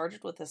was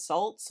charged with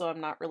assault, so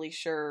I'm not really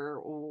sure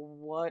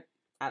what.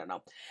 I don't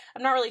know.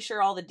 I'm not really sure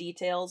all the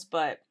details,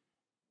 but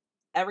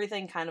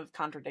everything kind of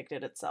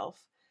contradicted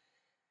itself.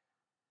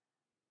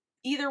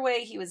 Either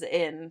way, he was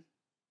in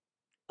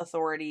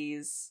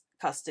authorities'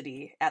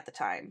 custody at the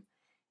time.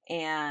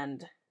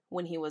 And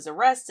when he was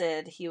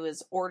arrested, he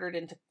was ordered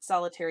into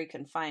solitary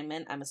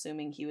confinement. I'm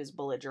assuming he was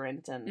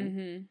belligerent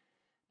and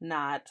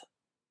not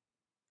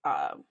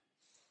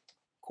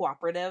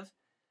cooperative.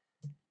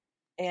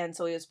 And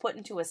so he was put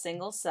into a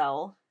single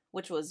cell,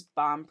 which was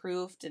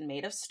bomb-proofed and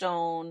made of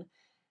stone.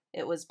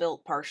 It was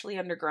built partially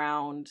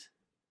underground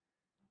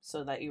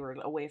so that you were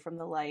away from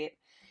the light.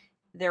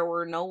 There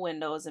were no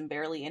windows and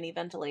barely any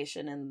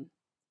ventilation, and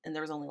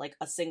there was only like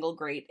a single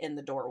grate in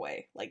the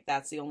doorway. Like,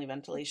 that's the only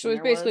ventilation. So it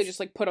was basically just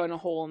like put on a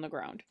hole in the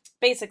ground.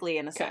 Basically,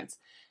 in a sense.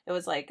 It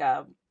was like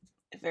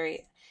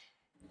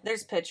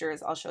there's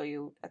pictures I'll show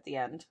you at the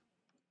end.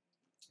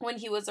 When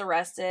he was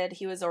arrested,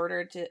 he was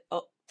ordered to...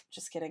 Oh,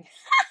 just kidding.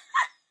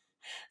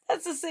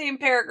 That's the same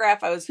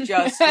paragraph I was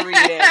just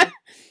reading.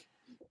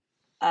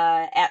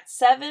 At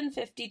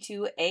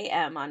 7:52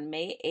 a.m. on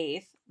May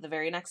 8th, the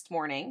very next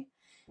morning,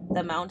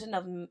 the mountain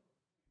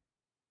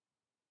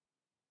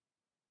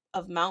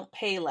of Mount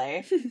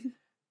Pelée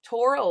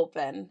tore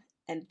open,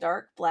 and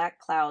dark black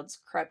clouds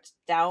crept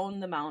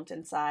down the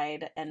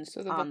mountainside and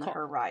on the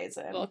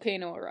horizon.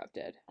 Volcano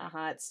erupted.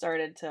 It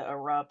started to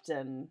erupt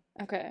and...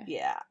 Okay.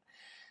 Yeah.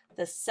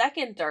 The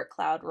second dark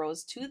cloud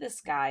rose to the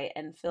sky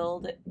and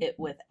filled it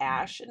with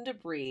ash and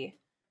debris,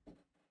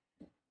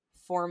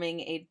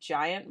 forming a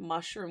giant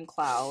mushroom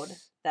cloud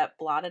that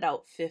blotted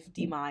out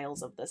 50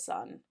 miles of the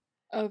sun.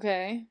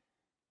 Okay.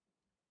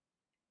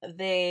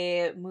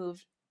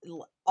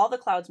 All the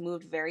clouds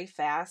moved very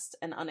fast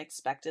and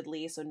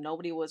unexpectedly, so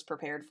nobody was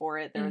prepared for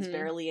it. There was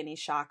barely any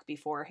shock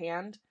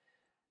beforehand.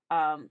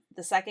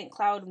 The second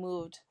cloud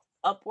moved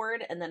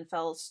upward and then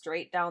fell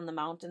straight down the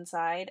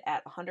mountainside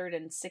at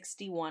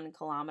 161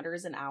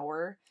 kilometers an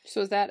hour.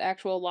 So is that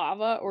actual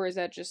lava, or is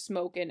that just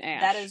smoke and ash?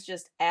 That is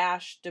just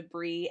ash,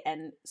 debris,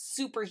 and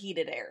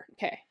superheated air.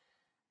 Okay.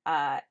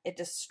 It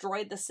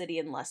destroyed the city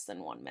in less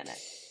than 1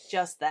 minute.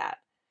 Just that.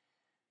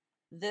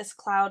 This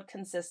cloud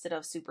consisted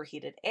of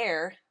superheated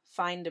air,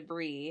 fine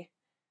debris,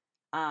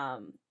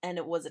 and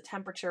it was a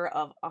temperature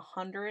of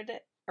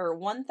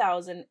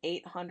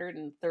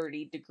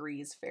 1,830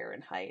 degrees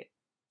Fahrenheit.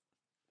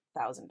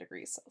 1,000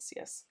 degrees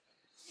Celsius.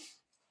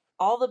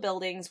 All the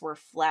buildings were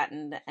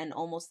flattened and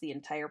almost the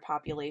entire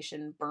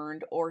population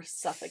burned or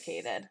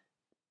suffocated.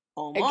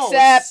 Almost.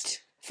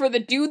 Except for the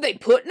dude they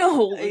put in a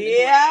hole in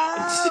the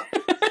ground.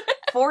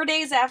 4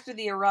 days after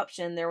the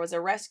eruption, there was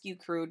a rescue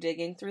crew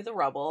digging through the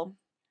rubble,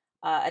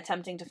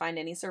 attempting to find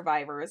any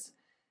survivors.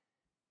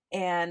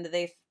 And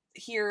they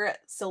hear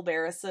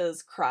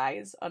Silberus's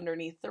cries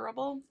underneath the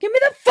rubble. Get me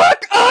the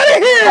fuck out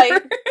of here!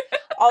 Right?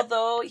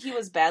 Although he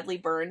was badly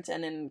burnt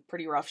and in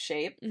pretty rough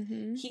shape,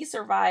 he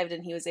survived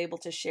and he was able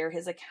to share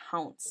his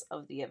accounts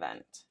of the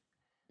event.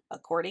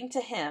 According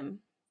to him,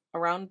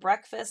 around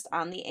breakfast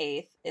on the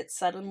 8th, it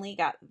suddenly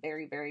got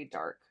very, very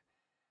dark.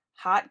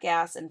 Hot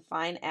gas and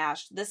fine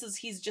ash,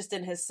 he's just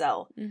in his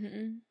cell.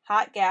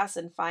 Hot gas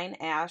and fine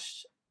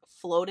ash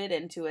floated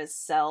into his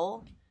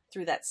cell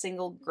through that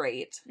single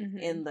grate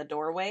in the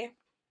doorway.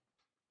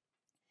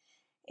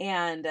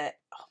 And, oh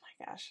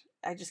my gosh,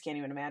 I just can't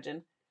even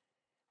imagine.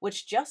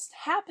 Which just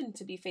happened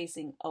to be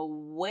facing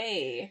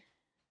away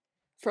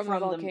from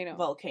the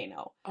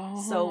volcano.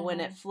 Oh. So when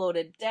it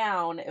floated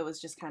down, it was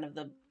just kind of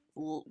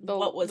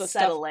what was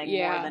settling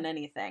more than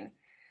anything.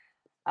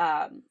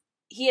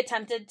 He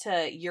attempted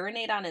to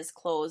urinate on his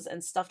clothes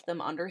and stuffed them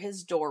under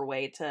his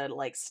doorway to,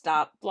 like,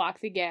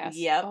 block the gas.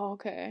 Yep. Oh,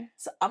 okay.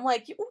 So I'm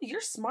like, ooh,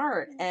 you're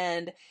smart.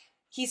 And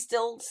he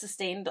still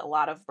sustained a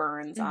lot of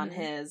burns on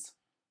his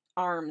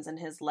arms and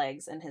his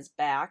legs and his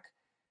back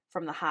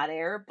from the hot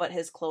air, but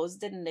his clothes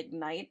didn't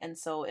ignite, and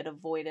so it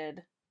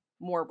avoided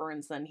more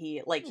burns than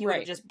he would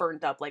have just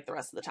burnt up like the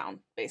rest of the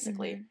town,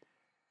 basically.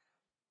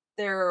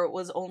 There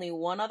was only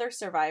one other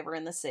survivor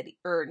in the city,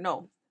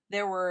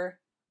 there were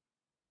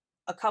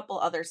a couple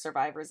other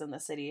survivors in the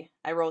city.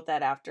 I wrote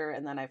that after,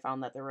 and then I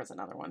found that there was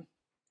another one.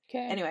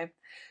 Okay. Anyway,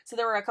 so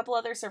there were a couple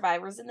other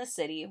survivors in the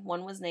city.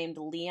 One was named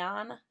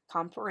Leon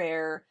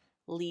Compereur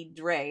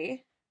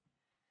Ledre,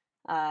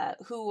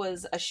 who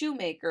was a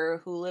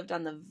shoemaker who lived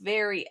on the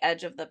very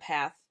edge of the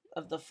path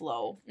of the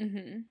flow.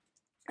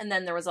 And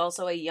then there was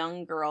also a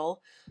young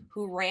girl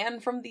who ran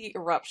from the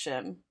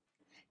eruption,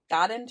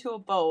 got into a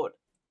boat,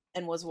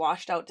 and was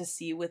washed out to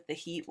sea with the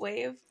heat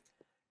wave,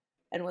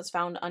 and was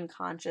found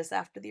unconscious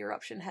after the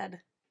eruption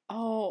had...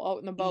 Oh,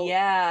 out in the boat.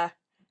 Yeah,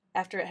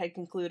 after it had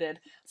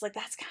concluded. It's like,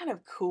 that's kind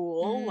of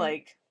cool,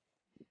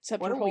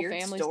 Except what her a whole weird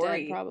family's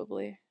story. dead,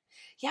 probably.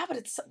 Yeah,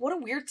 but what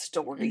a weird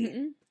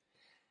story.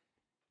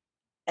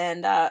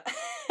 And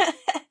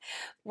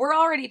we're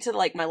already to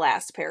like my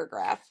last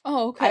paragraph.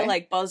 Oh, okay. I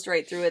like buzzed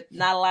right through it.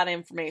 Not a lot of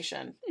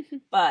information.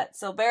 But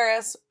so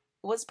Barris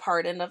was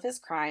pardoned of his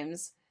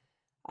crimes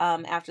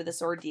after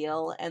this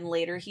ordeal, and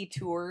later he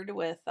toured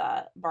with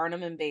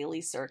Barnum and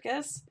Bailey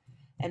Circus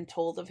and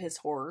told of his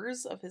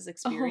horrors of his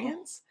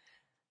experience,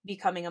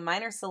 becoming a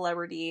minor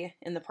celebrity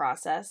in the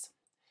process.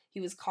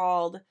 He was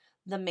called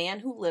the man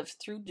who lived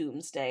through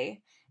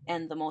Doomsday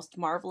and the most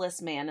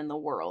marvelous man in the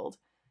world.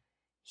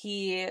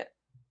 He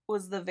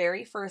was the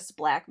very first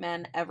black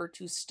man ever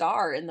to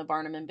star in the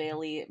Barnum and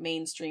Bailey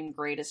mainstream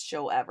greatest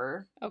show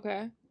ever.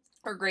 Okay.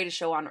 Or greatest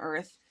show on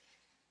earth.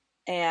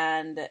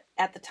 And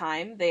at the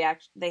time,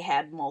 they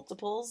had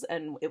multiples,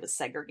 and it was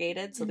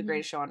segregated. So the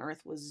greatest show on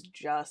earth was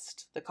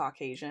just the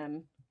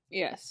Caucasian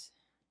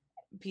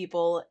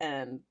people,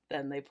 and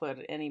then they put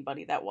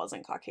anybody that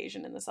wasn't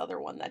Caucasian in this other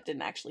one that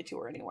didn't actually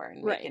tour anywhere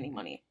and make any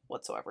money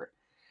whatsoever.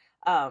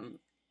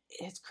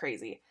 It's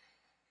crazy.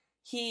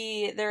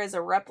 There is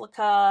a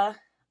replica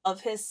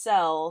of his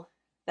cell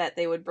that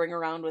they would bring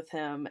around with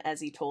him as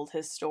he told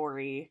his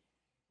story.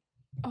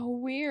 Oh,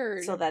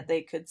 weird. So that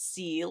they could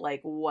see, like,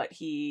 what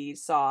he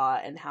saw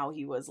and how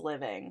he was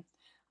living.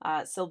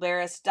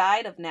 Silveris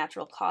died of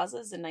natural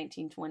causes in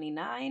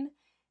 1929,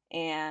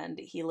 and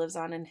he lives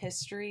on in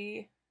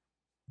history.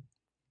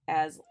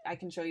 As I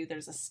can show you,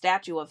 there's a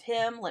statue of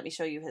him. Let me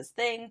show you his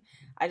thing.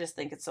 I just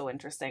think it's so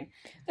interesting.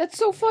 That's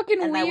so fucking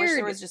weird. And I wish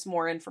there was just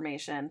more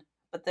information.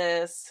 But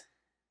this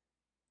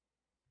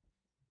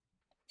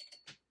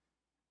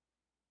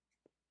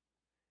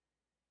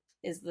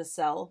is the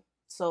cell.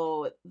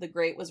 So the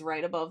grate was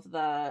right above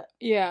the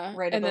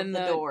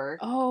the door.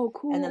 Oh,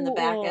 cool. And then the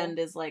back end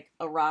is like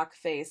a rock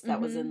face that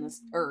was in the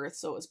earth,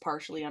 so it was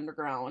partially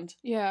underground.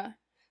 Yeah.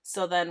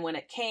 So then when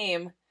it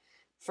came,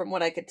 from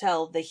what I could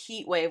tell, the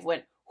heat wave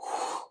went.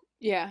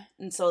 Yeah.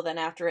 And so then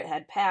after it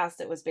had passed,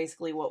 it was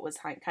basically what was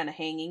kind of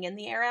hanging in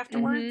the air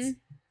afterwards.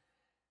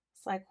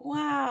 It's like,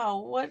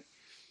 wow,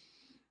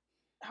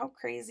 how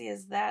crazy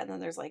is that? And then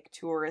there's like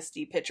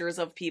touristy pictures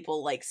of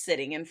people like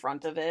sitting in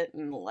front of it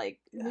and like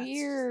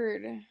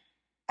weird.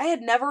 I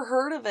had never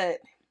heard of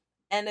it,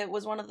 and it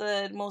was one of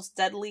the most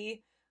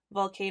deadly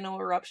volcano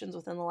eruptions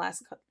within the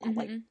last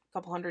like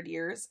couple hundred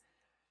years.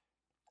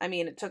 I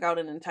mean, it took out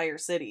an entire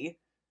city.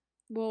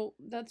 Well,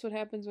 that's what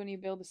happens when you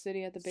build a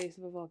city at the base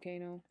of a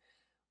volcano.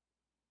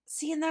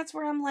 See, and that's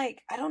where I'm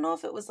like, I don't know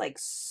if it was like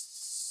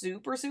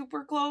super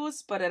super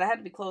close, but it had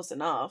to be close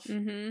enough.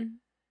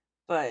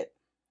 But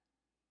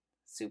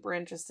super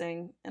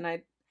interesting. And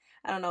I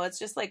don't know, it's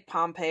just like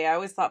Pompeii. I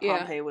always thought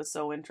Pompeii was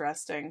so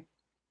interesting.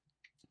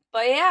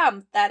 But yeah,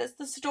 that is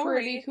the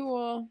story. Pretty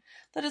cool.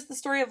 That is the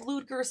story of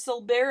Ludger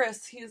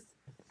Silberis.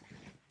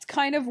 It's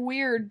kind of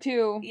weird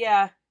too.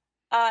 Yeah.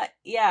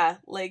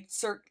 Like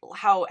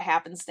how it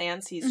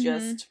happenstance, he's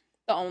just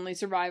the only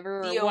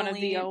survivor, or one of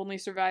the only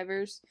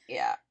survivors.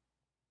 Yeah.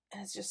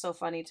 And it's just so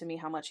funny to me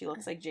how much he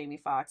looks like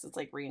Jamie Foxx. It's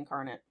like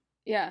reincarnate.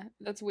 Yeah,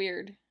 that's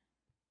weird.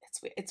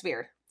 It's weird.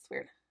 It's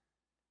weird.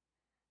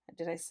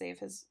 Did I save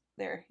his...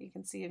 There, you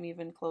can see him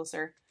even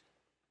closer.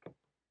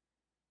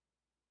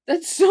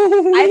 That's so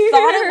weird. I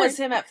thought it was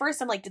him at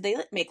first. I'm like, did they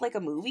make like a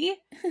movie?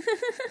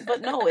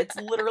 But no, it's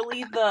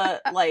literally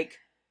the like...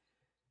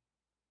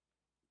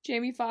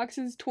 Jamie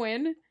Foxx's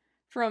twin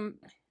from...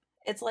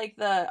 It's like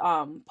the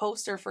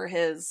poster for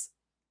his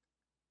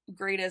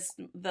greatest...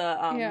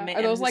 man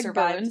are those like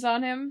survived. Burns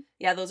on him?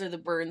 Yeah, those are the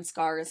burn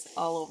scars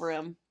all over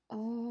him.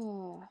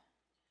 Oh...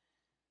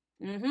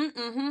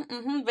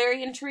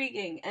 Very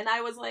intriguing. And I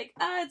was like,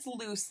 it's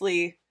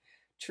loosely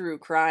true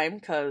crime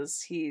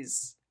because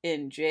he's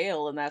in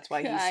jail and that's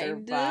why he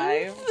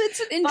survived.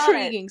 It's an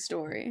intriguing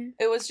story.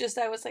 It was just,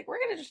 I was like, we're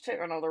going to just take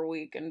another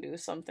week and do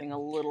something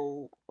a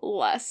little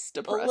less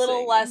depressing. A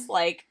little less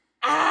like,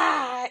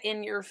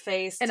 in your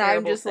face. And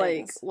I'm just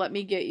things. Like, let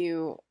me get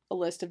you a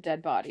list of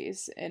dead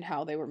bodies and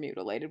how they were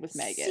mutilated with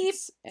maggots. See,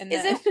 and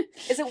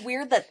is it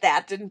weird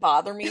that didn't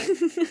bother me?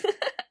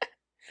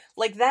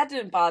 Like, that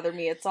didn't bother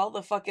me. It's all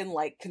the fucking,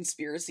 like,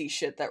 conspiracy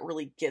shit that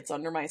really gets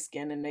under my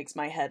skin and makes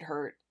my head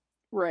hurt.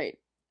 Right.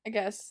 I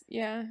guess.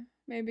 Yeah.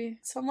 Maybe.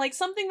 So I'm like,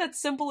 something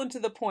that's simple and to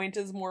the point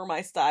is more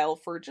my style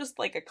for just,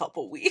 like, a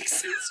couple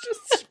weeks. It's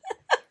just...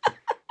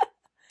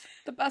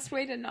 the best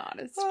way to not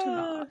is to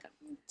not.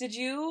 Did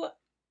you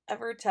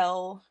ever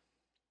tell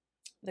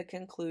the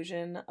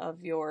conclusion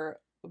of your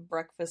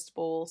breakfast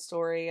bowl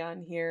story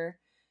on here?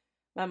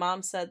 My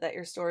mom said that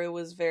your story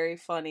was very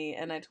funny,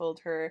 and I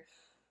told her...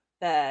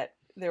 that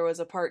there was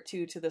a part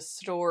 2 to the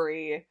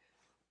story,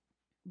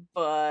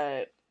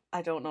 but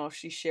I don't know if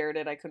she shared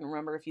it. I couldn't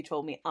remember if you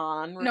told me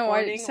on recording. No,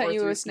 I sent or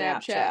you a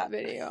Snapchat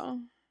video.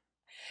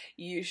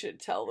 You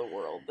should tell the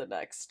world the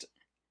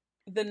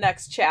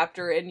next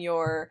chapter in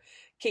your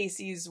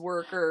Casey's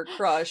worker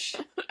crush.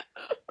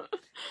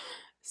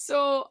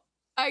 So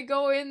I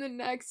go in the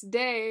next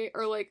day,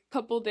 or like a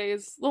couple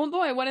days. Well, no,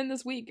 I went in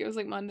this week. It was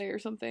like Monday or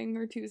something,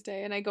 or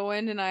Tuesday. And I go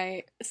in and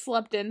I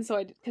slept in.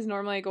 Because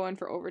normally I go in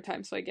for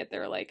overtime. So I get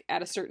there like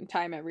at a certain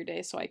time every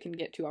day so I can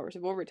get 2 hours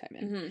of overtime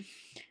in.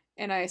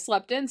 And I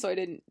slept in so I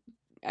didn't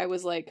I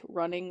was like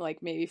running like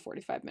maybe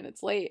 45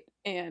 minutes late,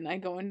 and I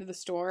go into the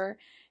store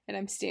and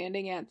I'm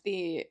standing at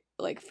the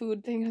like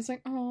food thing. I was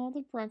like, oh,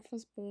 the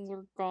breakfast bowls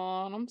are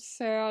gone. I'm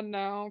sad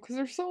now because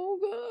they're so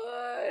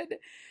good.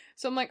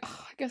 So I'm like,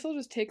 oh, I guess I'll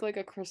just take like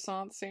a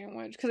croissant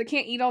sandwich because I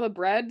can't eat all the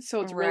bread,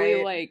 so it's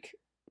really like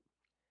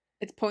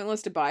it's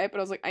pointless to buy it. But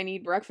I was like, I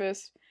need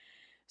breakfast.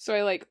 So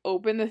I like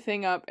open the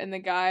thing up, and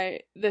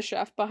the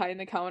chef behind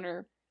the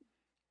counter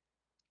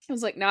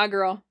was like, nah,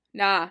 girl,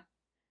 nah.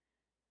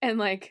 And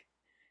like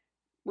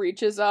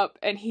reaches up,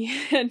 and he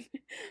had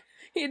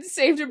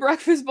saved a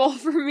breakfast bowl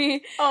for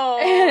me.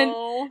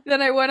 Oh. And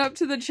then I went up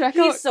to the checkout.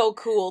 He's so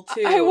cool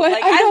too.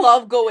 I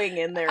love going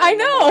in there. I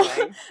know.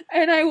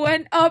 And I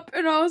went up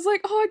and I was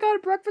like, oh, I got a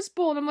breakfast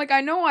bowl. And I'm like,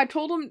 I know, I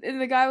told him, and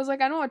the guy was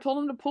like, I know, I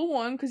told him to pull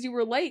one because you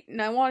were late and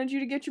I wanted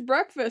you to get your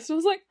breakfast. And I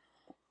was like,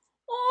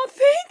 oh,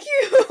 thank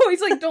you.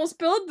 He's like, don't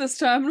spill it this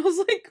time. And I was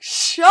like,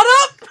 shut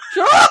up.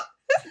 Shut up.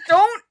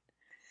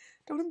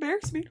 Don't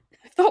embarrass me.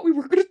 I thought we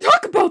were going to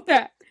talk about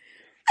that.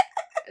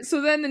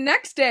 So then the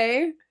next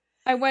day,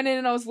 I went in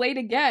and I was late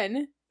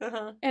again.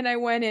 And I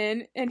went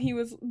in and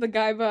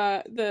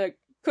the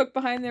cook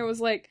behind there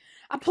was like,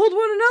 I pulled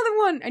another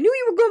one. I knew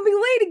you were going to be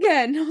late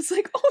again. And I was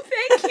like, oh,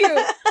 thank you.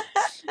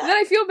 And then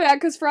I feel bad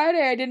because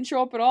Friday I didn't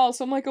show up at all.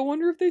 So I'm like, I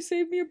wonder if they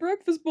saved me a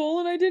breakfast bowl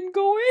and I didn't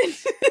go in.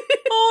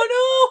 Oh,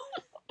 no.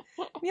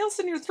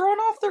 Nielsen, you're throwing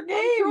off their game.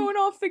 I'm throwing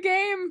off the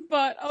game,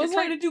 but I was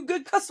trying to do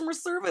good customer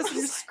service and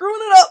you're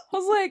screwing it up. I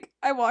was like,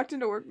 I walked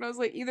into work and I was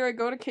like, either I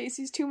go to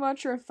Casey's too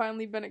much or I've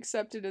finally been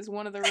accepted as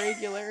one of the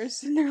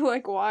regulars. And they're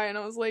like, why? And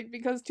I was like,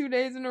 because 2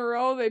 days in a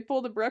row they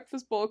pulled a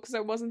breakfast bowl because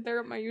I wasn't there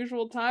at my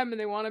usual time and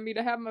they wanted me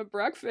to have my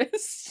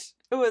breakfast.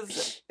 It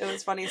was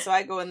funny. So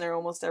I go in there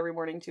almost every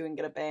morning too and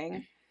get a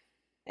bang.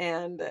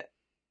 And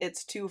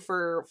it's 2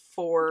 for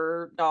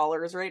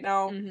 $4 right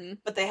now.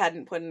 But they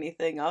hadn't put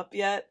anything up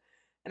yet.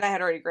 And I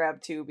had already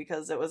grabbed 2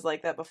 because it was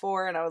like that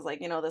before. And I was like,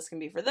 this can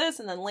be for this.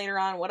 And then later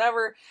on,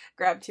 whatever,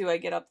 grab 2. I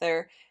get up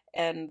there.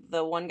 And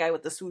the one guy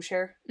with the swoosh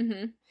hair,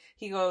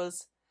 he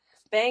goes,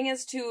 bang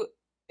is 2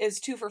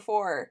 for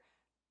 $4.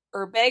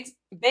 Or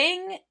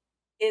bang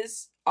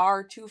is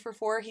our 2 for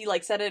 $4. He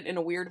like said it in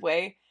a weird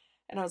way.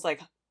 And I was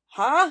like,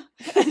 huh?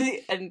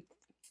 And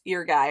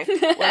your guy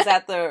was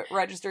at the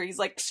register. He's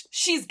like,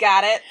 she's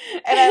got it.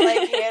 And I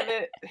like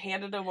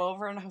handed him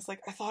over and I was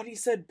like, I thought he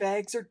said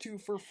bags are 2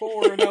 for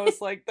 $4. And I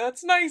was like,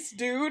 that's nice,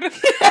 dude.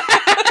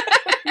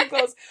 He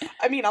goes,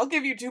 I mean, I'll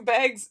give you 2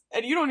 bags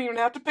and you don't even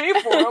have to pay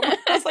for them. I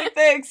was like,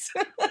 thanks.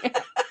 I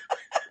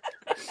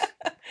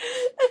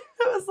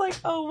was like,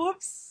 oh,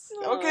 whoops.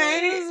 Okay.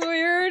 This is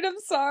weird. I'm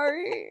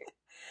sorry.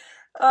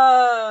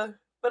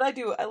 But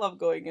I love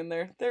going in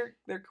there. They're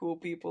cool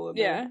people.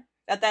 And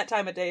at that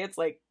time of day, it's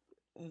like,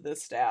 the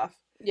staff.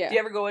 Yeah. Do you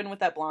ever go in with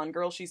that blonde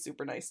girl? She's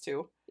super nice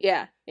too.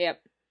 Yeah.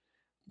 Yep.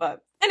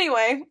 But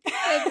anyway,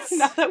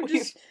 now that we're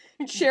just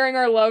sharing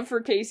our love for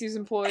Casey's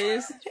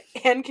employees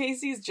and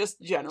Casey's just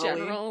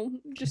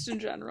generally, in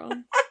general.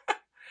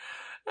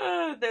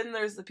 Then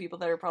there's the people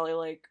that are probably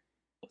like,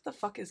 "What the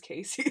fuck is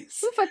Casey's?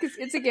 What the fuck is?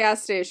 It's a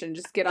gas station.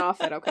 Just get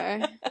off it,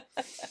 okay?"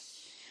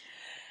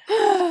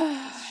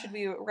 Should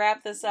we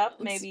wrap this up?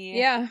 Maybe.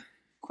 Yeah.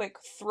 Quick,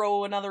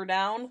 throw another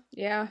down.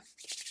 Yeah.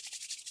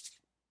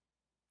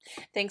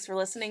 Thanks for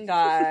listening,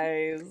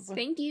 guys.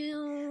 Thank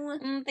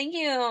you. Thank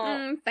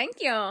you. Thank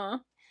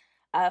you.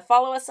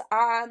 Follow us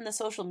on the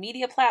social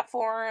media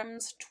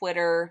platforms,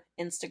 Twitter,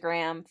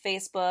 Instagram,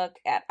 Facebook,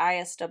 at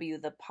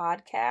ISW the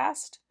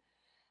Podcast.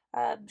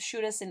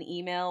 Shoot us an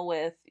email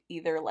with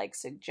either like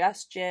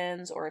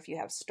suggestions or if you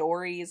have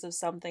stories of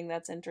something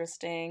that's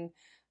interesting.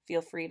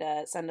 Feel free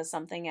to send us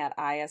something at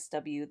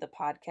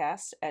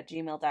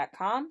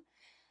iswthepodcast@gmail.com.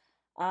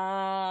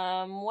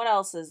 What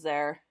else is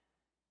there?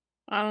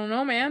 I don't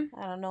know, man.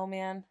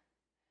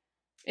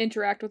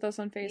 Interact with us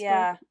on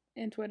Facebook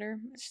and Twitter.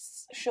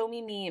 Just show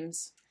me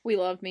memes. We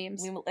love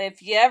memes.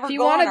 If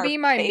you want to be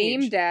my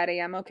meme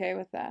daddy, I'm okay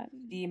with that.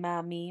 Be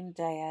my meme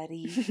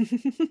daddy.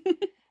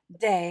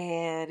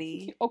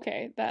 Daddy.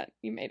 Okay, that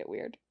you made it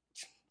weird.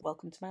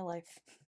 Welcome to my life.